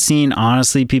even seen,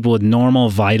 honestly, people with normal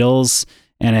vitals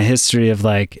and a history of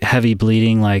like heavy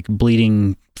bleeding, like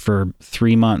bleeding for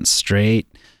 3 months straight,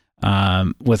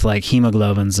 with like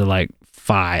hemoglobins of like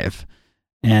 5.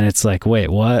 And it's like, wait,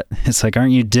 what? It's like,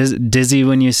 aren't you dizzy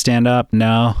when you stand up?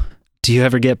 No. Do you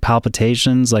ever get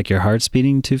palpitations, like your heart's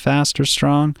beating too fast or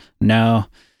strong? No.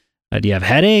 Do you have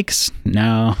headaches?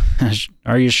 No.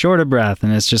 Are you short of breath?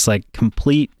 And it's just like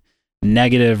complete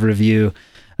negative review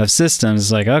of systems.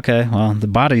 It's like, okay, well, the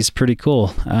body's pretty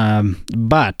cool.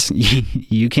 But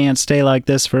you can't stay like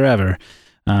this forever.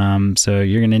 So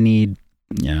you're going to need,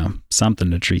 something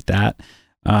to treat that.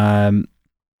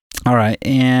 All right.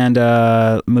 And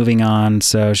moving on.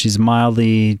 So she's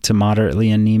mildly to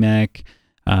moderately anemic.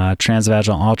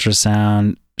 Transvaginal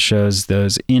ultrasound shows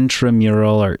those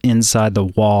intramural or inside the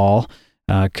wall,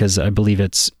 because I believe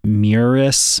it's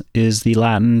muris is the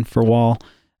Latin for wall.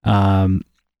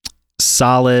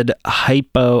 Solid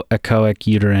hypoechoic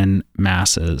uterine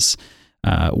masses,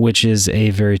 which is a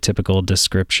very typical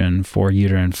description for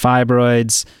uterine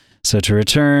fibroids. So to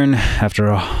return,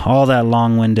 after all that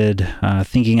long-winded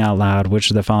thinking out loud, which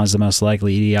of the following is the most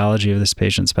likely etiology of this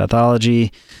patient's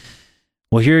pathology?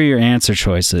 Well, here are your answer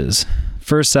choices.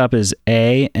 First up is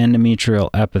A, endometrial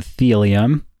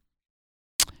epithelium,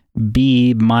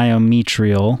 B,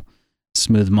 myometrial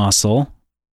smooth muscle,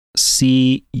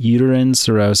 C, uterine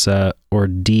serosa, or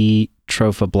D,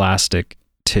 trophoblastic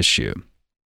tissue.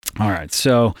 All right,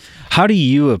 so how do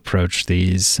you approach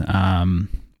these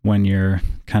when you're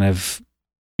kind of,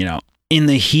 in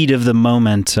the heat of the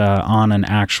moment on an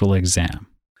actual exam?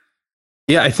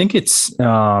 Yeah, I think it's, you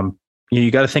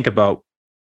got to think about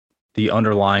the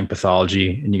underlying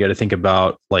pathology, and you got to think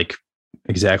about like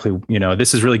exactly,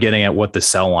 this is really getting at what the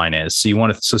cell line is.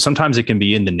 So so sometimes it can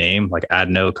be in the name, like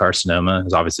adenocarcinoma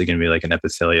is obviously going to be like an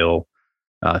epithelial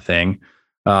thing.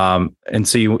 And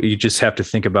so you just have to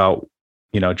think about,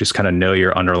 just kind of know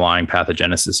your underlying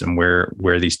pathogenesis and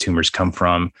where these tumors come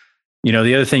from. The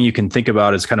other thing you can think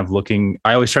about is kind of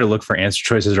I always try to look for answer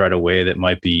choices right away that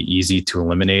might be easy to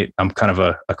eliminate. I'm kind of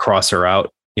a crosser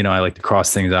out. I like to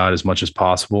cross things out as much as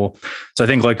possible. So I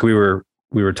think like we were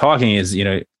talking is,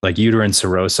 like uterine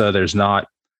serosa, there's not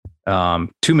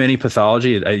too many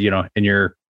pathology. In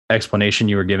your explanation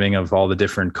you were giving of all the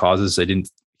different causes, I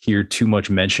didn't hear too much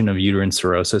mention of uterine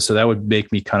serosa. So that would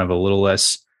make me kind of a little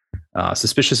less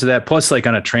suspicious of that. Plus, like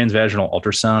on a transvaginal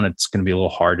ultrasound, it's going to be a little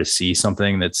hard to see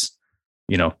something that's,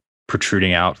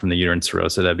 protruding out from the uterine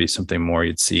serosa. That'd be something more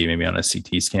you'd see maybe on a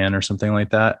CT scan or something like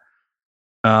that.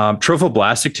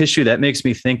 Trophoblastic tissue, that makes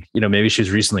me think, maybe she was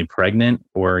recently pregnant,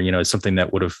 or, it's something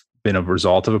that would have been a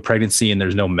result of a pregnancy, and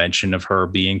there's no mention of her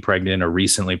being pregnant or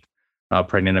recently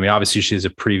pregnant. I mean, obviously she has a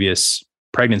previous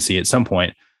pregnancy at some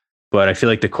point, but I feel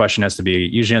like the question has to be,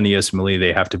 usually on the USMLE,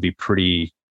 they have to be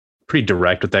pretty pretty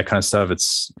direct with that kind of stuff.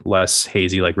 It's less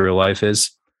hazy like real life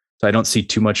is. So I don't see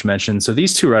too much mention. So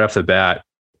these two right off the bat,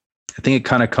 I think it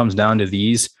kind of comes down to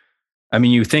these. I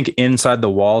mean, you think inside the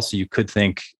wall, so you could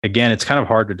think, again, it's kind of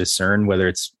hard to discern whether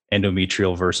it's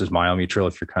endometrial versus myometrial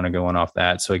if you're kind of going off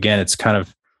that. So again,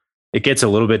 it gets a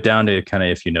little bit down to kind of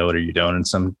if you know it or you don't in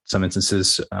some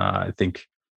instances, I think,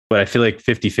 but I feel like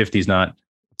 50-50 is not,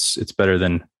 it's better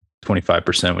than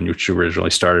 25% when you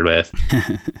originally started with.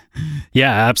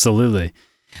 Yeah, absolutely.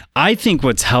 I think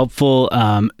what's helpful,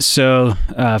 so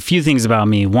a few things about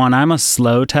me. One, I'm a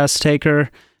slow test taker.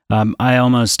 I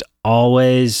almost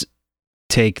always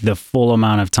take the full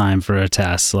amount of time for a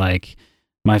test. Like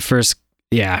my first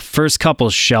couple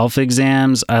shelf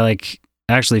exams,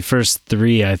 actually first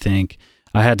 3, I think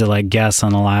I had to guess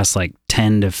on the last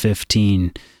 10 to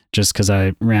 15 just because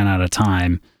I ran out of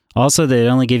time. Also, they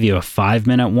only give you a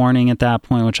 5-minute warning at that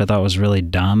point, which I thought was really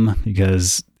dumb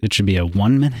because it should be a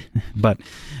 1 minute, but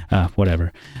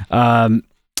whatever.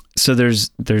 So there's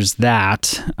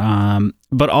that.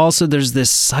 But also there's this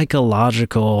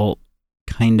psychological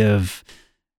kind of,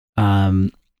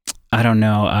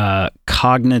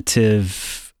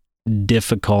 cognitive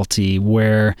difficulty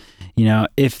where,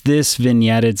 if this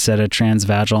vignetted set of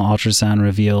transvaginal ultrasound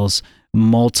reveals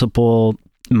multiple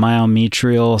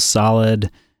myometrial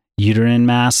solid uterine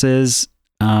masses,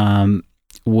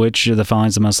 which of the following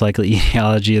is the most likely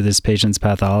etiology of this patient's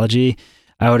pathology,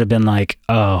 I would have been like,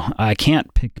 oh, I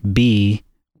can't pick B,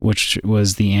 which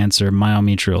was the answer,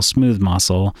 myometrial smooth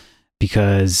muscle,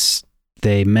 because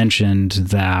they mentioned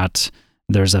that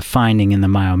there's a finding in the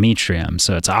myometrium.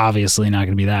 So it's obviously not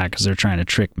going to be that because they're trying to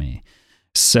trick me.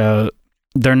 So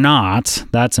they're not.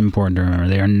 That's important to remember.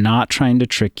 They are not trying to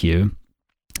trick you.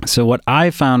 So what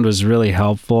I found was really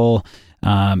helpful,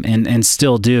 and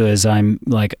still do, is I'm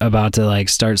about to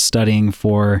start studying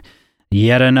for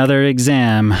yet another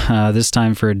exam, this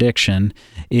time for addiction,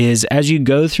 is as you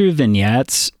go through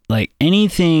vignettes,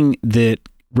 anything that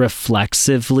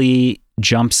reflexively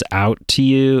jumps out to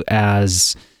you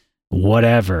as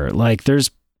whatever,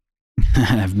 there's, I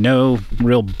have no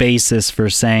real basis for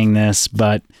saying this,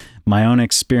 but my own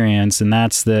experience, and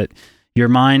that's that your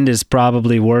mind is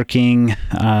probably working,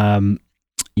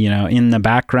 in the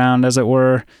background, as it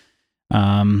were.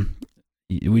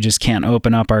 We just can't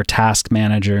open up our task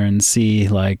manager and see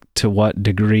to what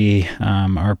degree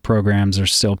our programs are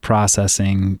still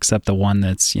processing, except the one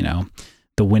that's,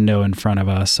 the window in front of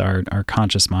us, our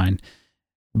conscious mind.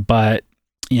 But,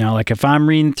 if I'm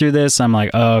reading through this, I'm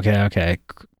like, oh, okay.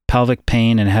 Pelvic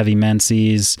pain and heavy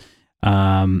menses,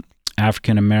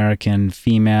 African-American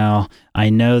female. I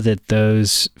know that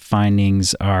those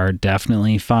findings are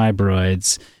definitely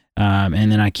fibroids. And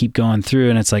then I keep going through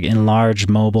and it's enlarged,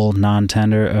 mobile,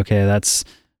 non-tender. Okay, that's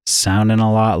sounding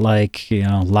a lot like,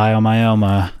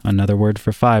 leiomyoma, another word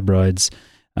for fibroids.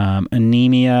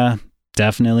 Anemia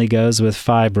definitely goes with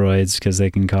fibroids because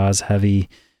they can cause heavy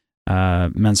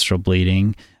menstrual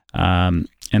bleeding.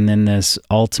 And then this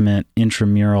ultimate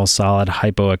intramural solid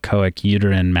hypoechoic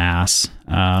uterine mass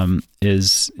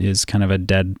is kind of a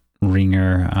dead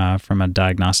ringer from a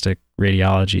diagnostic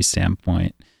radiology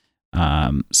standpoint.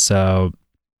 So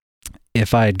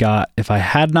if I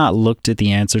had not looked at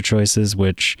the answer choices,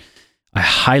 which I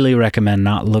highly recommend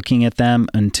not looking at them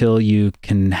until you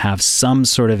can have some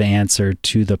sort of answer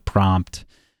to the prompt.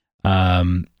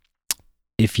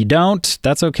 If you don't,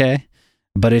 that's okay.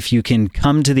 But if you can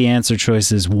come to the answer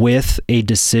choices with a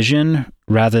decision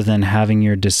rather than having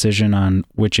your decision on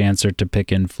which answer to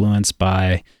pick influenced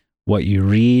by what you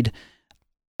read,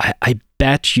 I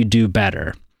bet you do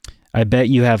better. I bet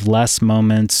you have less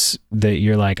moments that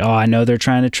you're like, oh, I know they're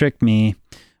trying to trick me,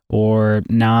 or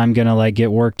now I'm going to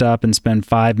get worked up and spend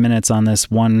 5 minutes on this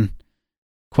one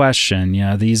question.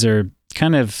 These are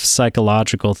kind of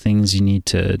psychological things you need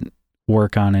to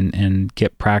work on and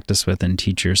get practice with and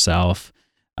teach yourself,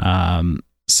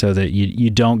 so that you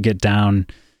don't get down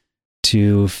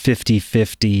to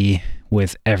 50-50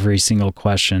 with every single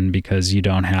question because you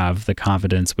don't have the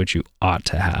confidence which you ought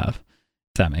to have.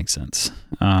 If that makes sense.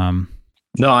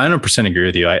 No, I 100% agree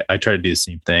with you. I try to do the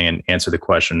same thing and answer the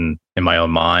question in my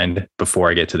own mind before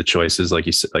I get to the choices, like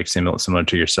you said, similar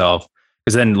to yourself.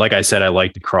 Because then, like I said, I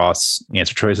like to cross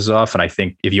answer choices off. And I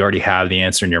think if you already have the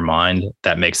answer in your mind,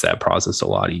 that makes that process a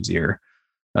lot easier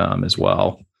as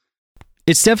well.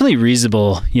 It's definitely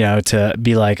reasonable, to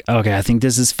be like, okay, I think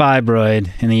this is fibroid.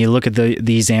 And then you look at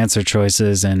these answer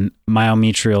choices and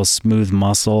myometrial smooth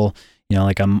muscle,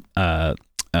 like a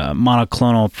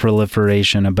monoclonal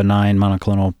proliferation, a benign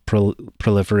monoclonal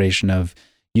proliferation of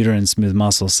uterine smooth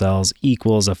muscle cells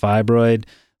equals a fibroid.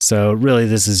 So really,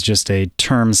 this is just a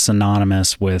term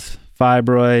synonymous with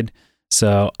fibroid.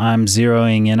 So I'm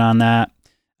zeroing in on that.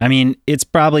 I mean, it's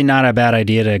probably not a bad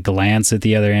idea to glance at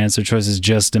the other answer choices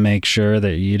just to make sure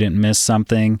that you didn't miss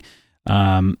something.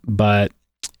 But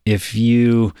if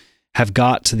you have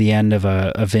got to the end of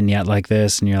a vignette like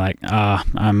this and you're like,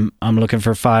 I'm looking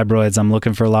for fibroids, I'm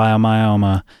looking for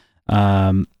leiomyoma,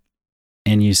 and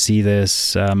you see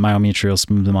this myometrial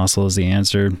smooth muscle is the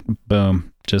answer,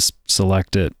 boom, just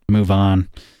select it, move on.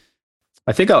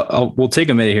 I think we'll take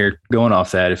a minute here going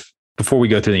off that before we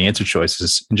go through the answer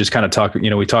choices and just kind of talk,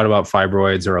 we talked about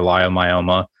fibroids or a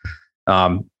leiomyoma.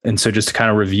 And so just to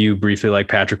kind of review briefly, like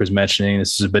Patrick was mentioning,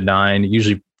 this is a benign.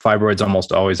 Usually fibroids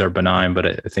almost always are benign, but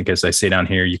I think as I say down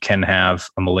here, you can have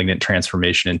a malignant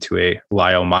transformation into a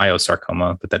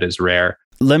leiomyosarcoma, but that is rare.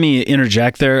 Let me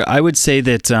interject there. I would say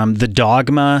that the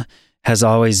dogma has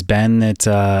always been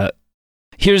that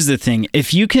here's the thing.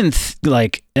 If you can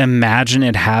imagine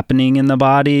it happening in the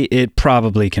body, it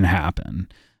probably can happen.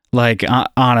 Like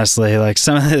honestly, like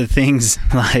some of the things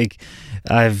like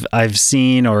I've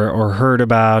seen or heard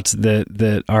about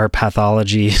that are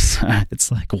pathologies.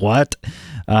 It's like, what?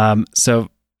 So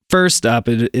first up,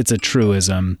 it's a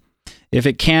truism. If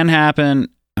it can happen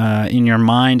in your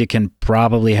mind, it can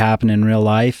probably happen in real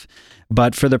life.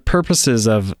 But for the purposes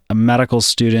of a medical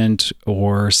student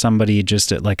or somebody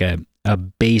just at like a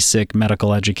basic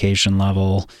medical education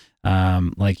level,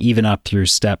 like even up through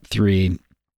step 3,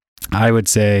 I would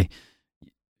say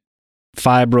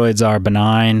fibroids are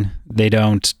benign. They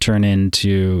don't turn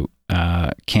into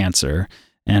cancer.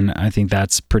 And I think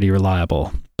that's pretty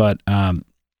reliable. But,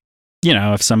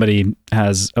 if somebody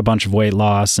has a bunch of weight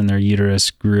loss and their uterus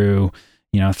grew,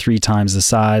 3 times the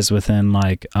size within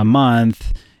like a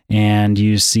month, and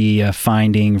you see a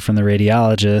finding from the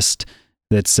radiologist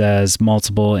that says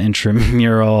multiple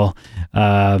intramural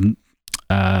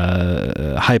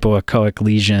hypoechoic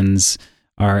lesions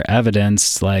are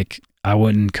evidenced, like I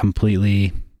wouldn't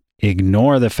completely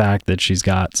ignore the fact that she's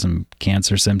got some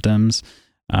cancer symptoms.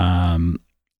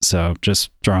 So just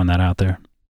throwing that out there.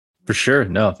 For sure.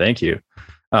 No, thank you.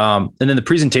 And then the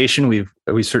presentation, we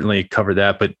certainly covered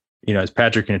that, but as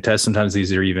Patrick can attest, sometimes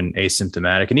these are even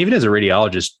asymptomatic. And even as a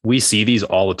radiologist, we see these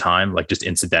all the time, like just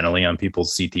incidentally on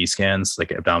people's CT scans,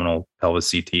 like abdominal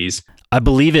pelvis CTs. I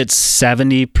believe it's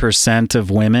 70% of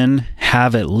women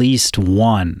have at least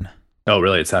one. Oh,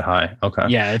 really? It's that high? Okay.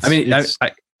 Yeah.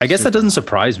 I guess that doesn't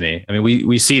surprise me. I mean,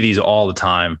 we see these all the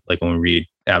time, like when we read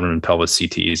abdomen pelvis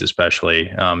CTs, especially,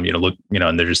 and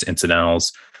they're just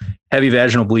incidentals, heavy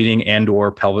vaginal bleeding and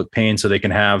or pelvic pain. So they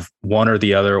can have one or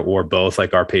the other or both,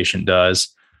 like our patient does.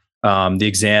 The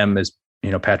exam is,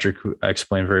 Patrick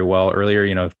explained very well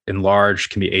earlier,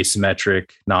 enlarged, can be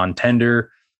asymmetric,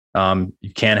 non-tender.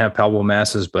 You can have palpable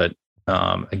masses, but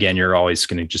again, you're always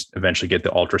going to just eventually get the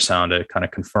ultrasound to kind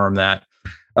of confirm that.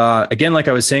 Again, like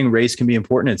I was saying, race can be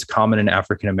important. It's common in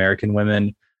African-American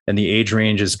women, and the age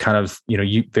range is kind of,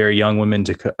 very young women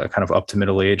to kind of up to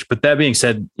middle age. But that being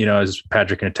said, as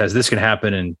Patrick can attest, this can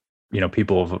happen in,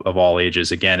 people of all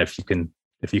ages. Again, if you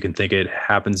can think it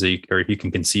happens, or if you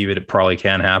can conceive it, it probably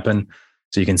can happen.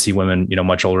 So you can see women,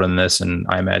 much older than this, and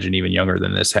I imagine even younger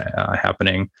than this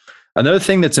happening. Another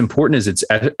thing that's important is it's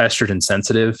estrogen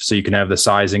sensitive. So you can have the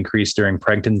size increase during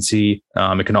pregnancy.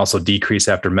 It can also decrease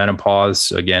after menopause.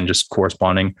 So again, just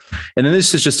corresponding. And then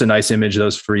this is just a nice image.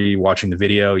 Those for you watching the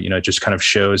video, it just kind of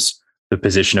shows the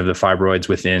position of the fibroids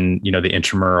within, the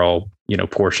intramural,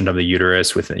 portion of the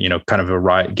uterus with, kind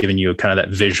of giving you kind of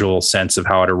that visual sense of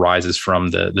how it arises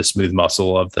from the smooth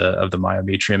muscle of the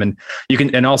myometrium. And you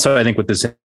can, and also I think what this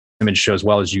image shows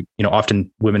well is often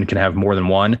women can have more than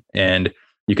one, and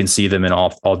you can see them in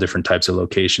all different types of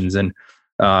locations. And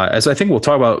as I think we'll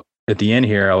talk about at the end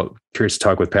here, I'm curious to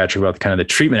talk with Patrick about kind of the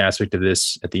treatment aspect of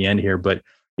this at the end here. But,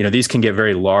 these can get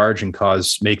very large and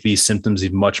make these symptoms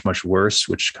even much, much worse,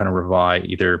 which kind of require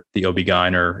either the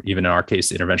OB-GYN or even in our case,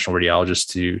 the interventional radiologist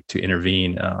to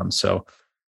intervene. So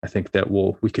I think that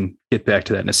we can get back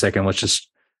to that in a second. Let's just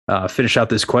finish out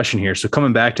this question here. So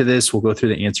coming back to this, we'll go through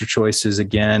the answer choices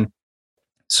again.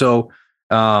 So,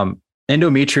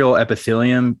 endometrial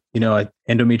epithelium,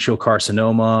 endometrial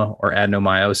carcinoma or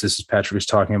adenomyosis, as Patrick was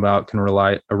talking about, can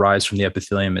arise from the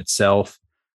epithelium itself.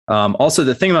 Also,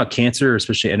 the thing about cancer,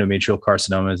 especially endometrial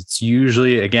carcinoma, is it's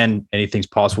usually, again, anything's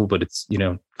possible, but it's,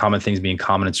 common things being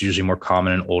common. It's usually more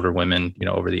common in older women,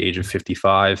 over the age of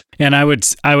 55. And I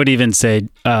would even say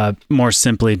more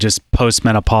simply just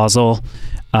postmenopausal.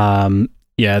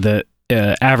 The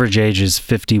average age is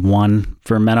 51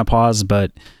 for menopause,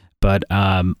 but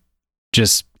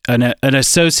just an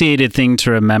associated thing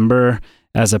to remember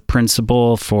as a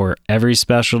principle for every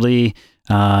specialty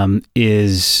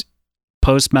is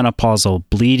postmenopausal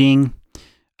bleeding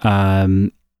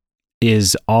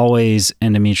is always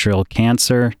endometrial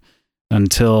cancer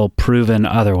until proven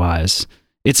otherwise.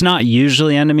 It's not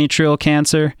usually endometrial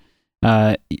cancer.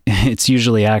 It's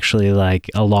usually actually like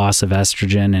a loss of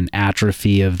estrogen and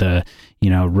atrophy of the,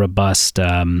 robust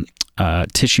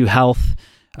tissue health,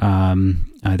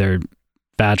 either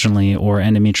vaginally or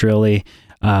endometrially,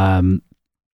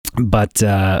 but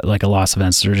like a loss of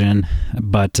estrogen.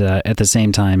 But at the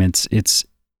same time, it's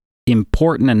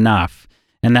important enough,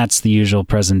 and that's the usual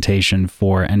presentation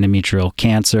for endometrial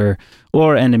cancer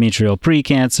or endometrial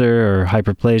precancer or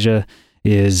hyperplasia,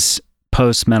 is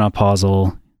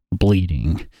postmenopausal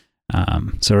bleeding.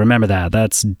 So remember that.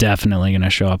 That's definitely going to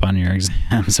show up on your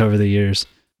exams over the years.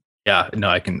 Yeah, no,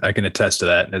 I can attest to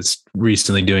that. It's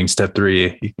recently doing step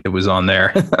 3. It was on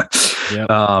there. Yep.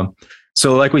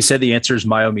 So like we said, the answer is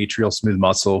myometrial smooth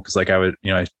muscle, because like I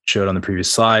showed on the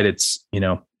previous slide, it's, a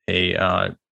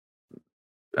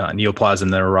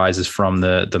neoplasm that arises from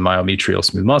the myometrial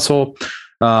smooth muscle.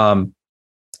 And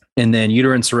then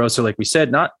uterine serosa, like we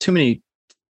said, not too many,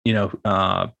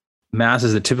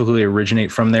 masses that typically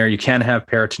originate from there. You can have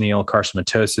peritoneal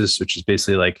carcinomatosis, which is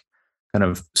basically like kind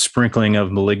of sprinkling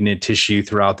of malignant tissue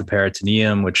throughout the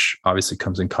peritoneum, which obviously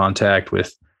comes in contact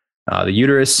with the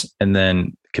uterus. And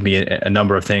then can be a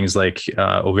number of things like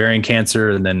ovarian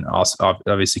cancer, and then also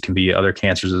obviously can be other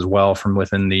cancers as well from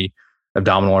within the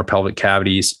abdominal or pelvic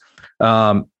cavities.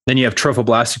 Then you have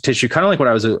trophoblastic tissue, kind of like what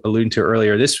I was alluding to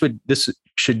earlier. This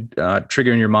should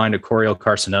trigger in your mind a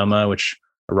choriocarcinoma, which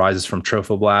arises from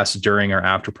trophoblasts during or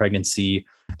after pregnancy.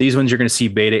 These ones, you're going to see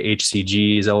beta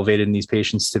HCG is elevated in these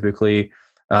patients typically.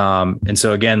 And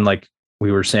so again, like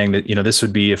we were saying that, this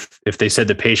would be if they said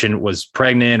the patient was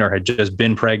pregnant or had just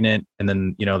been pregnant, and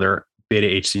then, their beta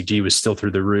HCG was still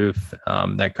through the roof,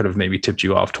 that could have maybe tipped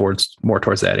you off towards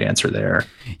that answer there.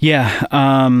 Yeah.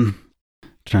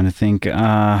 Trying to think,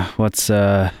 what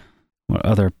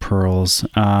other pearls?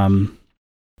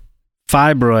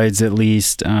 Fibroids, at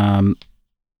least,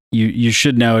 you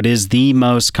should know it is the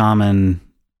most common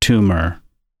tumor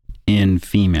in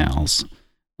females.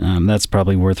 That's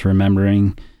probably worth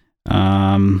remembering.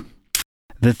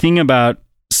 The thing about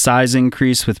size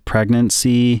increase with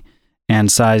pregnancy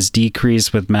and size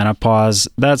decrease with menopause,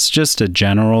 that's just a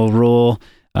general rule.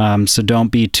 So don't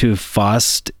be too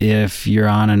fussed if you're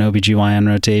on an OBGYN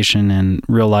rotation and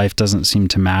real life doesn't seem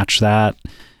to match that.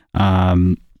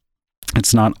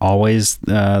 It's not always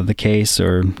the case,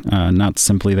 or not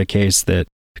simply the case, that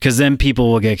because then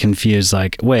people will get confused,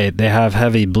 like, wait, they have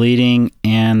heavy bleeding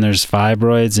and there's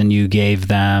fibroids, and you gave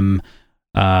them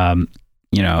estrogen,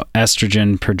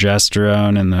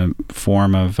 progesterone in the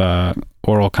form of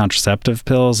oral contraceptive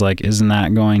pills. Like, isn't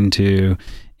that going to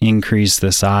increase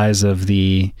the size of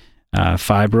the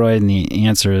fibroid? And the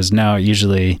answer is no, it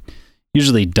usually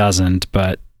doesn't,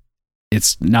 but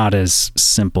it's not as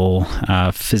simple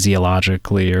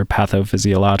physiologically or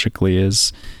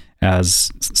pathophysiologically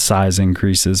as size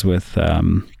increases with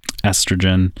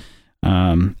estrogen.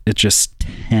 It just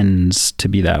tends to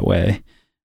be that way.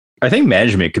 I think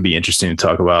management could be interesting to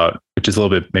talk about, which is a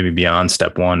little bit maybe beyond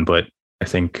step 1, but I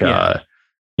think,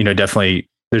 definitely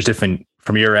there's different,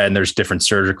 from your end, there's different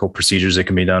surgical procedures that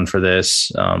can be done for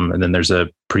this. And then there's a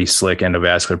pretty slick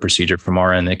endovascular procedure from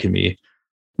our end that can be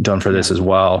done for this as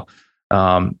well.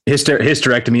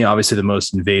 Hysterectomy, obviously the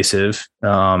most invasive.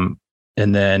 And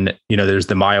then, there's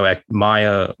the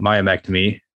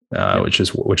myomectomy,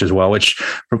 which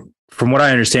from what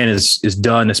I understand is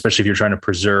done, especially if you're trying to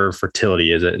preserve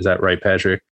fertility. Is that right,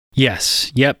 Patrick?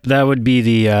 Yes. Yep. That would be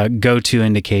the go-to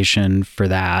indication for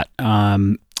that.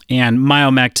 And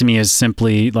myomectomy is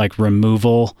simply like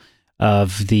removal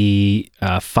of the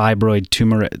fibroid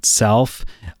tumor itself.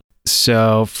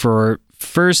 So for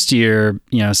first year,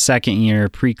 second year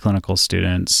preclinical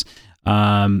students,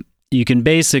 you can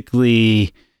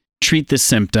basically treat the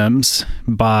symptoms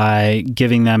by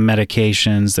giving them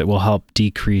medications that will help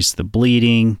decrease the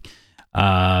bleeding,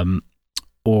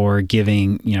 or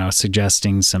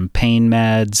suggesting some pain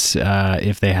meds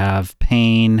if they have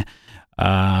pain.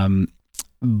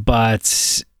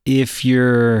 But if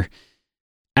you're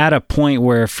at a point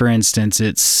where, for instance,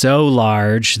 it's so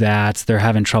large that they're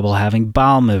having trouble having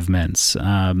bowel movements,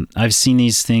 I've seen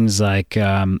these things like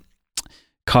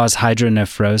cause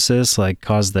hydronephrosis, like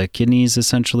cause the kidneys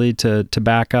essentially to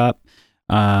back up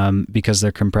because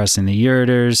they're compressing the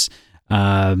ureters.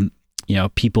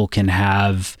 People can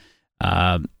have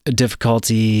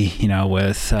difficulty,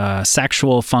 with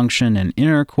sexual function and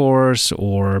intercourse,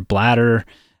 or bladder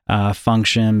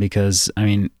function, because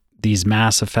these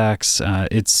mass effects,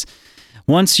 it's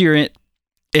once you're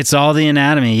It's all the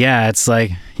anatomy. Yeah, it's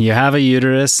like you have a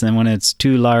uterus, and when it's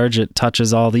too large, it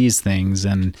touches all these things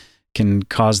and can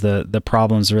cause the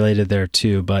problems related there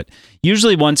too. But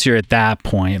usually once you're at that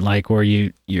point, like where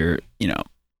your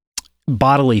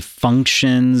bodily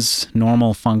functions,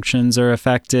 normal functions are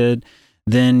affected,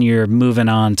 then you're moving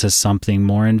on to something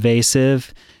more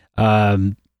invasive.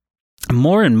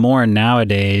 More and more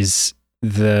nowadays,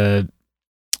 I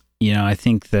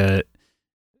think the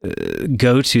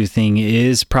go-to thing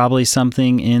is probably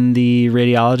something in the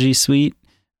radiology suite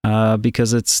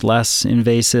because it's less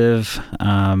invasive.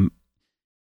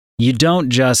 You don't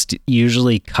just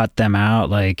usually cut them out,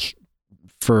 like,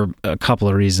 for a couple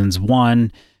of reasons.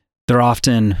 One, they're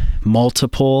often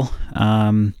multiple.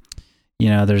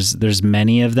 There's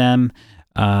many of them.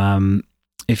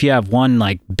 If you have one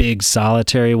like big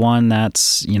solitary one,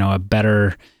 that's a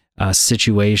better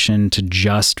situation to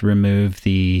just remove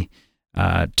the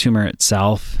tumor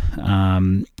itself.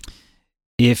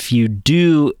 If you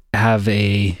do have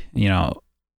you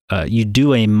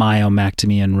do a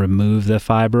myomectomy and remove the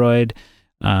fibroid,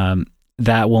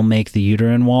 that will make the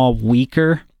uterine wall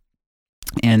weaker.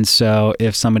 And so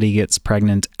if somebody gets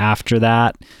pregnant after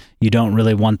that, you don't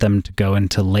really want them to go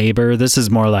into labor. This is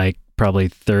more like probably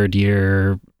 3rd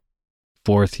year,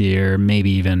 4th year, maybe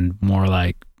even more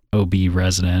like OB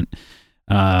resident.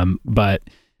 But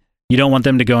you don't want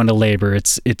them to go into labor.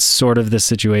 It's sort of the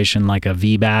situation like a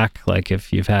VBAC, like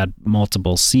if you've had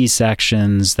multiple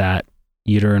C-sections, that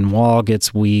uterine wall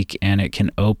gets weak and it can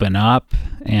open up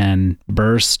and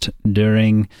burst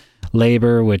during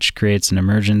labor, which creates an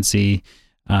emergency.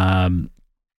 And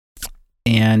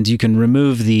you can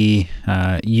remove the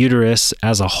uterus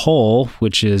as a whole,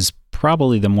 which is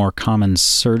probably the more common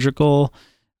surgical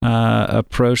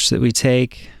approach that we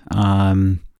take.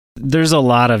 There's a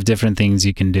lot of different things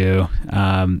you can do.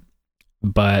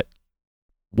 But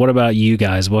what about you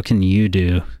guys? What can you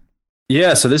do?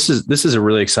 Yeah, so this is a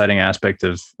really exciting aspect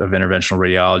of interventional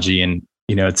radiology, and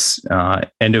it's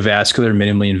endovascular,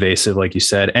 minimally invasive, like you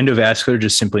said. Endovascular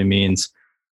just simply means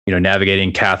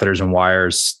navigating catheters and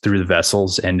wires through the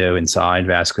vessels, endo inside,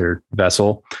 vascular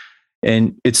vessel.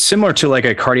 And it's similar to like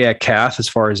a cardiac cath as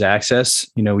far as access.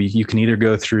 You can either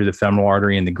go through the femoral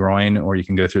artery in the groin, or you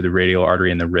can go through the radial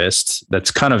artery in the wrist.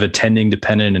 That's kind of attending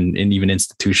dependent and even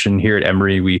institution. Here at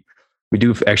Emory, we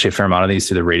do actually a fair amount of these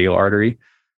through the radial artery.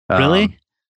 Really?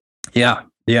 Yeah.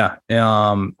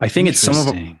 I think it's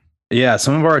many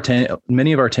of our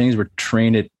attendees were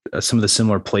trained at some of the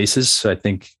similar places. So I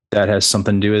think that has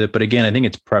something to do with it. But again, I think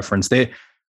it's preference.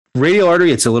 Radial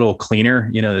artery, it's a little cleaner.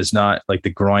 There's not like the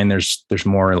groin. There's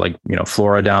more like,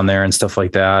 flora down there and stuff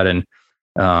like that. And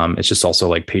it's just also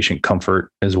like patient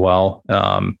comfort as well.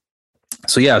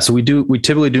 So we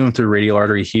typically do them through radial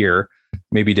artery here,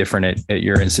 maybe different at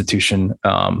your institution.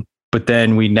 But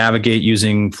then we navigate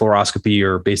using fluoroscopy,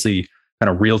 or basically kind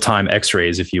of real-time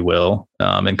x-rays, if you will,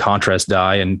 and contrast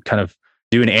dye, and kind of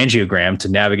do an angiogram to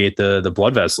navigate the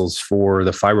blood vessels for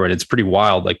the fibroid. It's pretty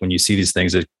wild. Like when you see these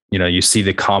things, that, you see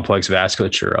the complex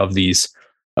vasculature of these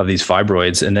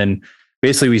fibroids. And then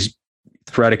basically we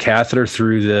thread a catheter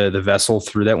through the vessel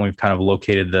through that. When we've kind of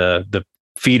located the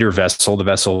feeder vessel, the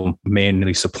vessel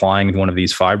mainly supplying one of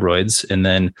these fibroids, and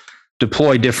then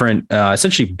deploy different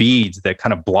essentially beads that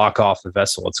kind of block off the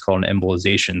vessel. It's called an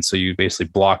embolization. So you basically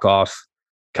block off,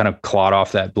 kind of clot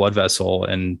off that blood vessel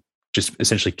and just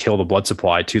essentially kill the blood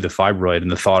supply to the fibroid.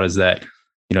 And the thought is that,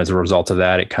 as a result of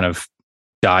that, it kind of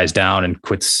dies down and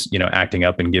quits, acting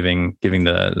up and giving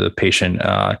the patient,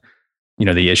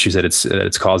 the issues that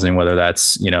it's causing, whether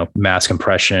that's, mass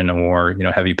compression or,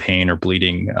 heavy pain or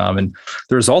bleeding. And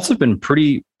the results have been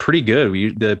pretty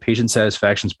good. The patient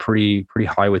satisfaction is pretty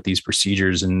high with these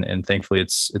procedures. And thankfully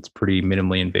it's pretty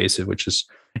minimally invasive,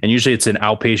 and usually it's an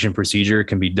outpatient procedure. It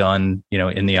can be done,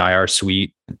 in the IR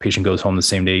suite. The patient goes home the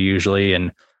same day usually,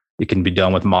 and it can be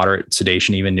done with moderate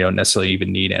sedation. Even, you don't necessarily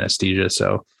even need anesthesia.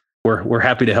 So we're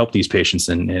happy to help these patients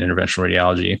in interventional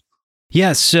radiology.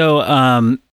 Yeah.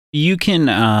 So, you can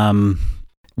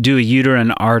do a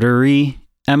uterine artery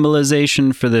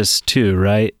embolization for this too,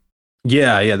 right?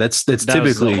 Yeah. That's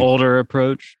typically the older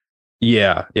approach.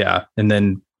 Yeah. And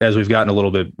then as we've gotten a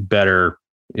little bit better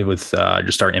with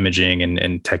just our imaging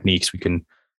and techniques, we can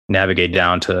navigate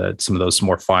down to some of those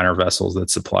more finer vessels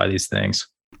that supply these things.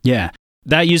 Yeah.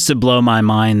 That used to blow my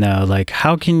mind though. Like,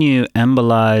 how can you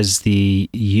embolize the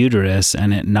uterus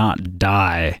and it not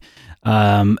die?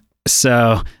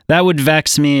 So that would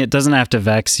vex me. It doesn't have to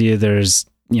vex you. There's,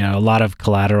 a lot of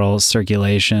collateral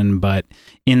circulation, but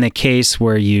in the case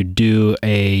where you do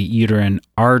a uterine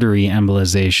artery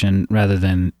embolization rather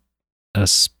than a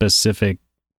specific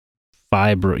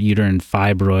uterine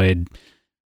fibroid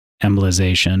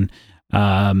embolization.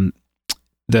 The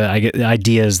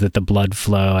idea is that the blood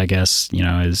flow, I guess,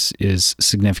 is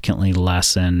significantly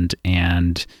lessened,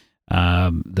 and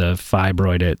the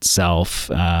fibroid itself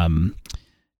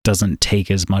doesn't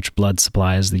take as much blood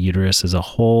supply as the uterus as a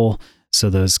whole. So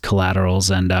those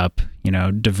collaterals end up,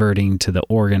 diverting to the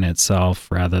organ itself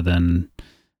rather than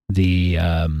the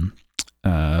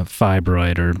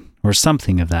fibroid or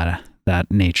something of that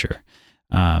nature.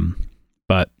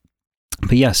 But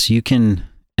yes, you can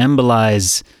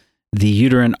embolize the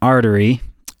uterine artery,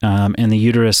 and the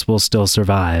uterus will still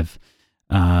survive.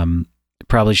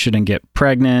 Probably shouldn't get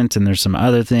pregnant, and there's some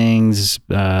other things,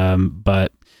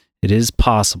 but it is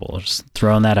possible. Just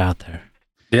throwing that out there.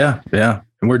 Yeah.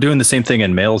 And we're doing the same thing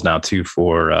in males now too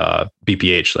for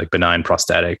BPH, like benign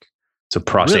prostatic. So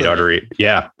prostate artery.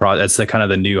 Yeah. That's the kind of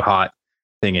the new hot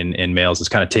thing in males. Is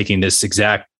kind of taking this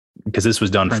exact, because this was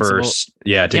done first.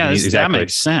 Yeah. Exactly. That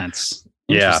makes sense.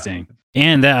 Interesting.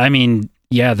 Yeah. And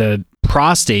the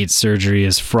prostate surgery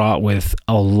is fraught with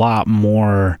a lot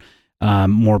more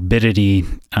morbidity,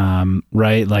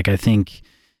 right? Like I think,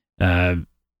 I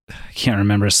can't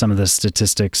remember some of the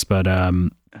statistics, but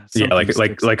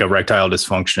like erectile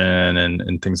dysfunction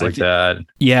and things like that.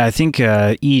 Yeah, I think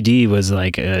ED was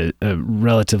like a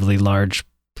relatively large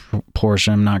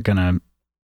portion. I'm not gonna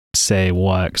say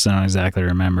what because I don't exactly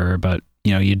remember, but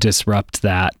you disrupt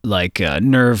that like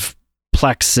nerve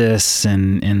plexus,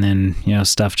 and then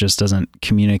stuff just doesn't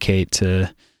communicate to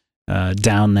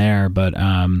down there. But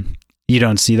you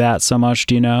don't see that so much,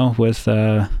 do you know, with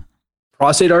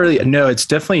prostate artery? No, it's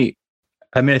definitely.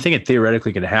 I mean, I think it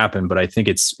theoretically could happen, but I think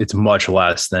it's much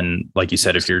less than, like you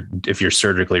said, if you're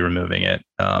surgically removing it.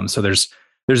 So there's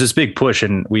this big push,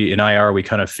 and we in IR we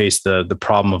kind of face the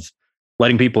problem of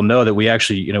letting people know that we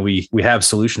actually we have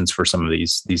solutions for some of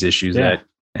these issues that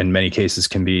in many cases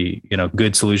can be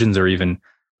good solutions, or even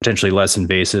potentially less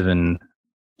invasive and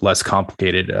less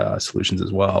complicated solutions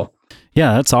as well.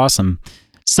 Yeah, that's awesome.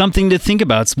 Something to think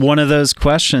about. It's one of those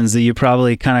questions that you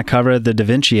probably kind of cover at the Da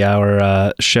Vinci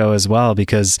Hour show as well,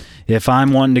 because if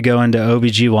I'm wanting to go into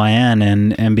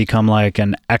OBGYN and become like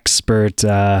an expert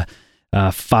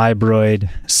fibroid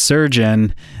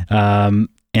surgeon, and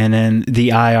then the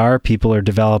IR people are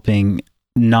developing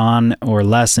non or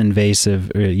less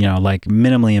invasive, like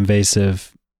minimally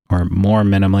invasive or more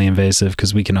minimally invasive,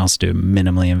 because we can also do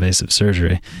minimally invasive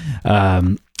surgery,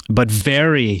 but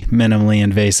very minimally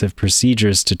invasive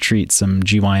procedures to treat some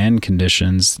GYN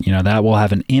conditions, that will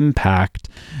have an impact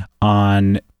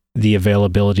on the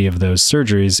availability of those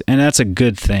surgeries. And that's a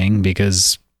good thing,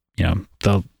 because,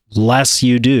 the less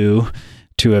you do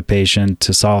to a patient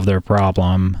to solve their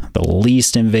problem, the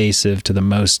least invasive to the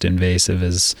most invasive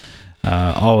is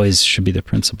always should be the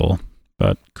principle.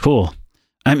 But cool.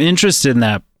 I'm interested in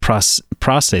that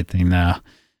prostate thing now.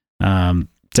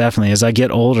 Definitely. As I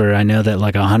get older, I know that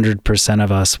like 100%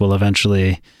 of us will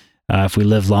eventually, if we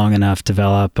live long enough,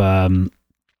 develop some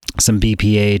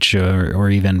BPH or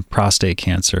even prostate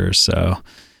cancer. So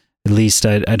at least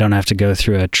I don't have to go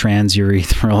through a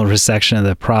transurethral resection of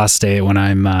the prostate when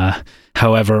I'm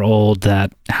however old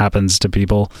that happens to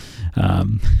people.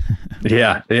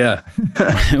 Yeah.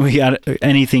 We got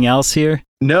anything else here?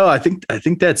 No, I think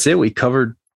that's it. We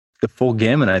covered the full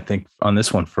gamut, I think, on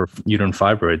this one for uterine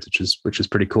fibroids, which is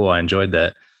pretty cool. I enjoyed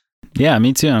that. Yeah,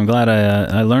 me too. I'm glad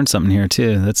I learned something here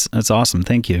too. That's awesome.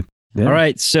 Thank you. Yeah. All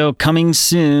right. So coming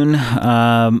soon,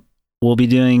 we'll be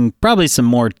doing probably some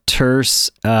more terse.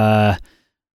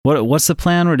 What's the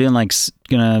plan? We're doing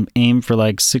gonna aim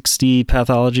for 60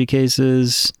 pathology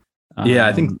cases. Yeah,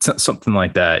 I think something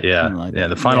like that. Yeah.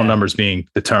 The final numbers being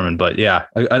determined, but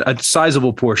a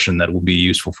sizable portion that will be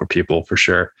useful for people for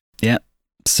sure. Yeah.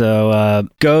 So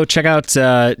go check out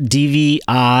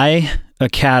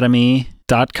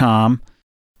dviacademy.com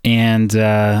and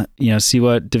see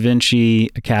what Da Vinci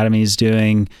Academy is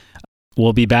doing.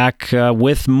 We'll be back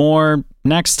with more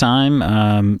next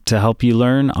time to help you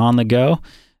learn on the go.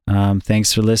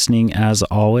 Thanks for listening as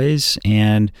always.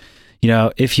 And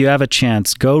if you have a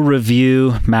chance, go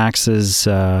review Max's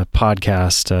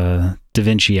podcast, Da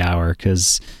Vinci Hour,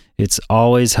 because it's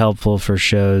always helpful for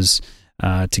shows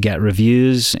to get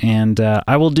reviews, and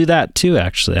I will do that too.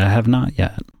 Actually, I have not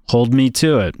yet. Hold me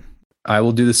to it. I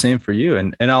will do the same for you,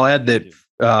 and I'll add that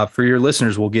for your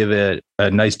listeners, we'll give it a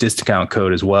nice discount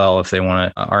code as well. If they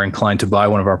are inclined to buy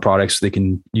one of our products, they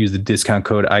can use the discount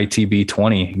code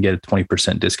ITB20 and get a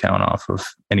 20% discount off of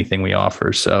anything we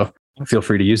offer. So feel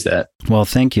free to use that. Well,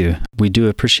 thank you. We do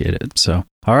appreciate it. So,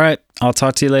 all right, I'll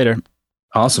talk to you later.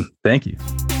 Awesome. Thank you.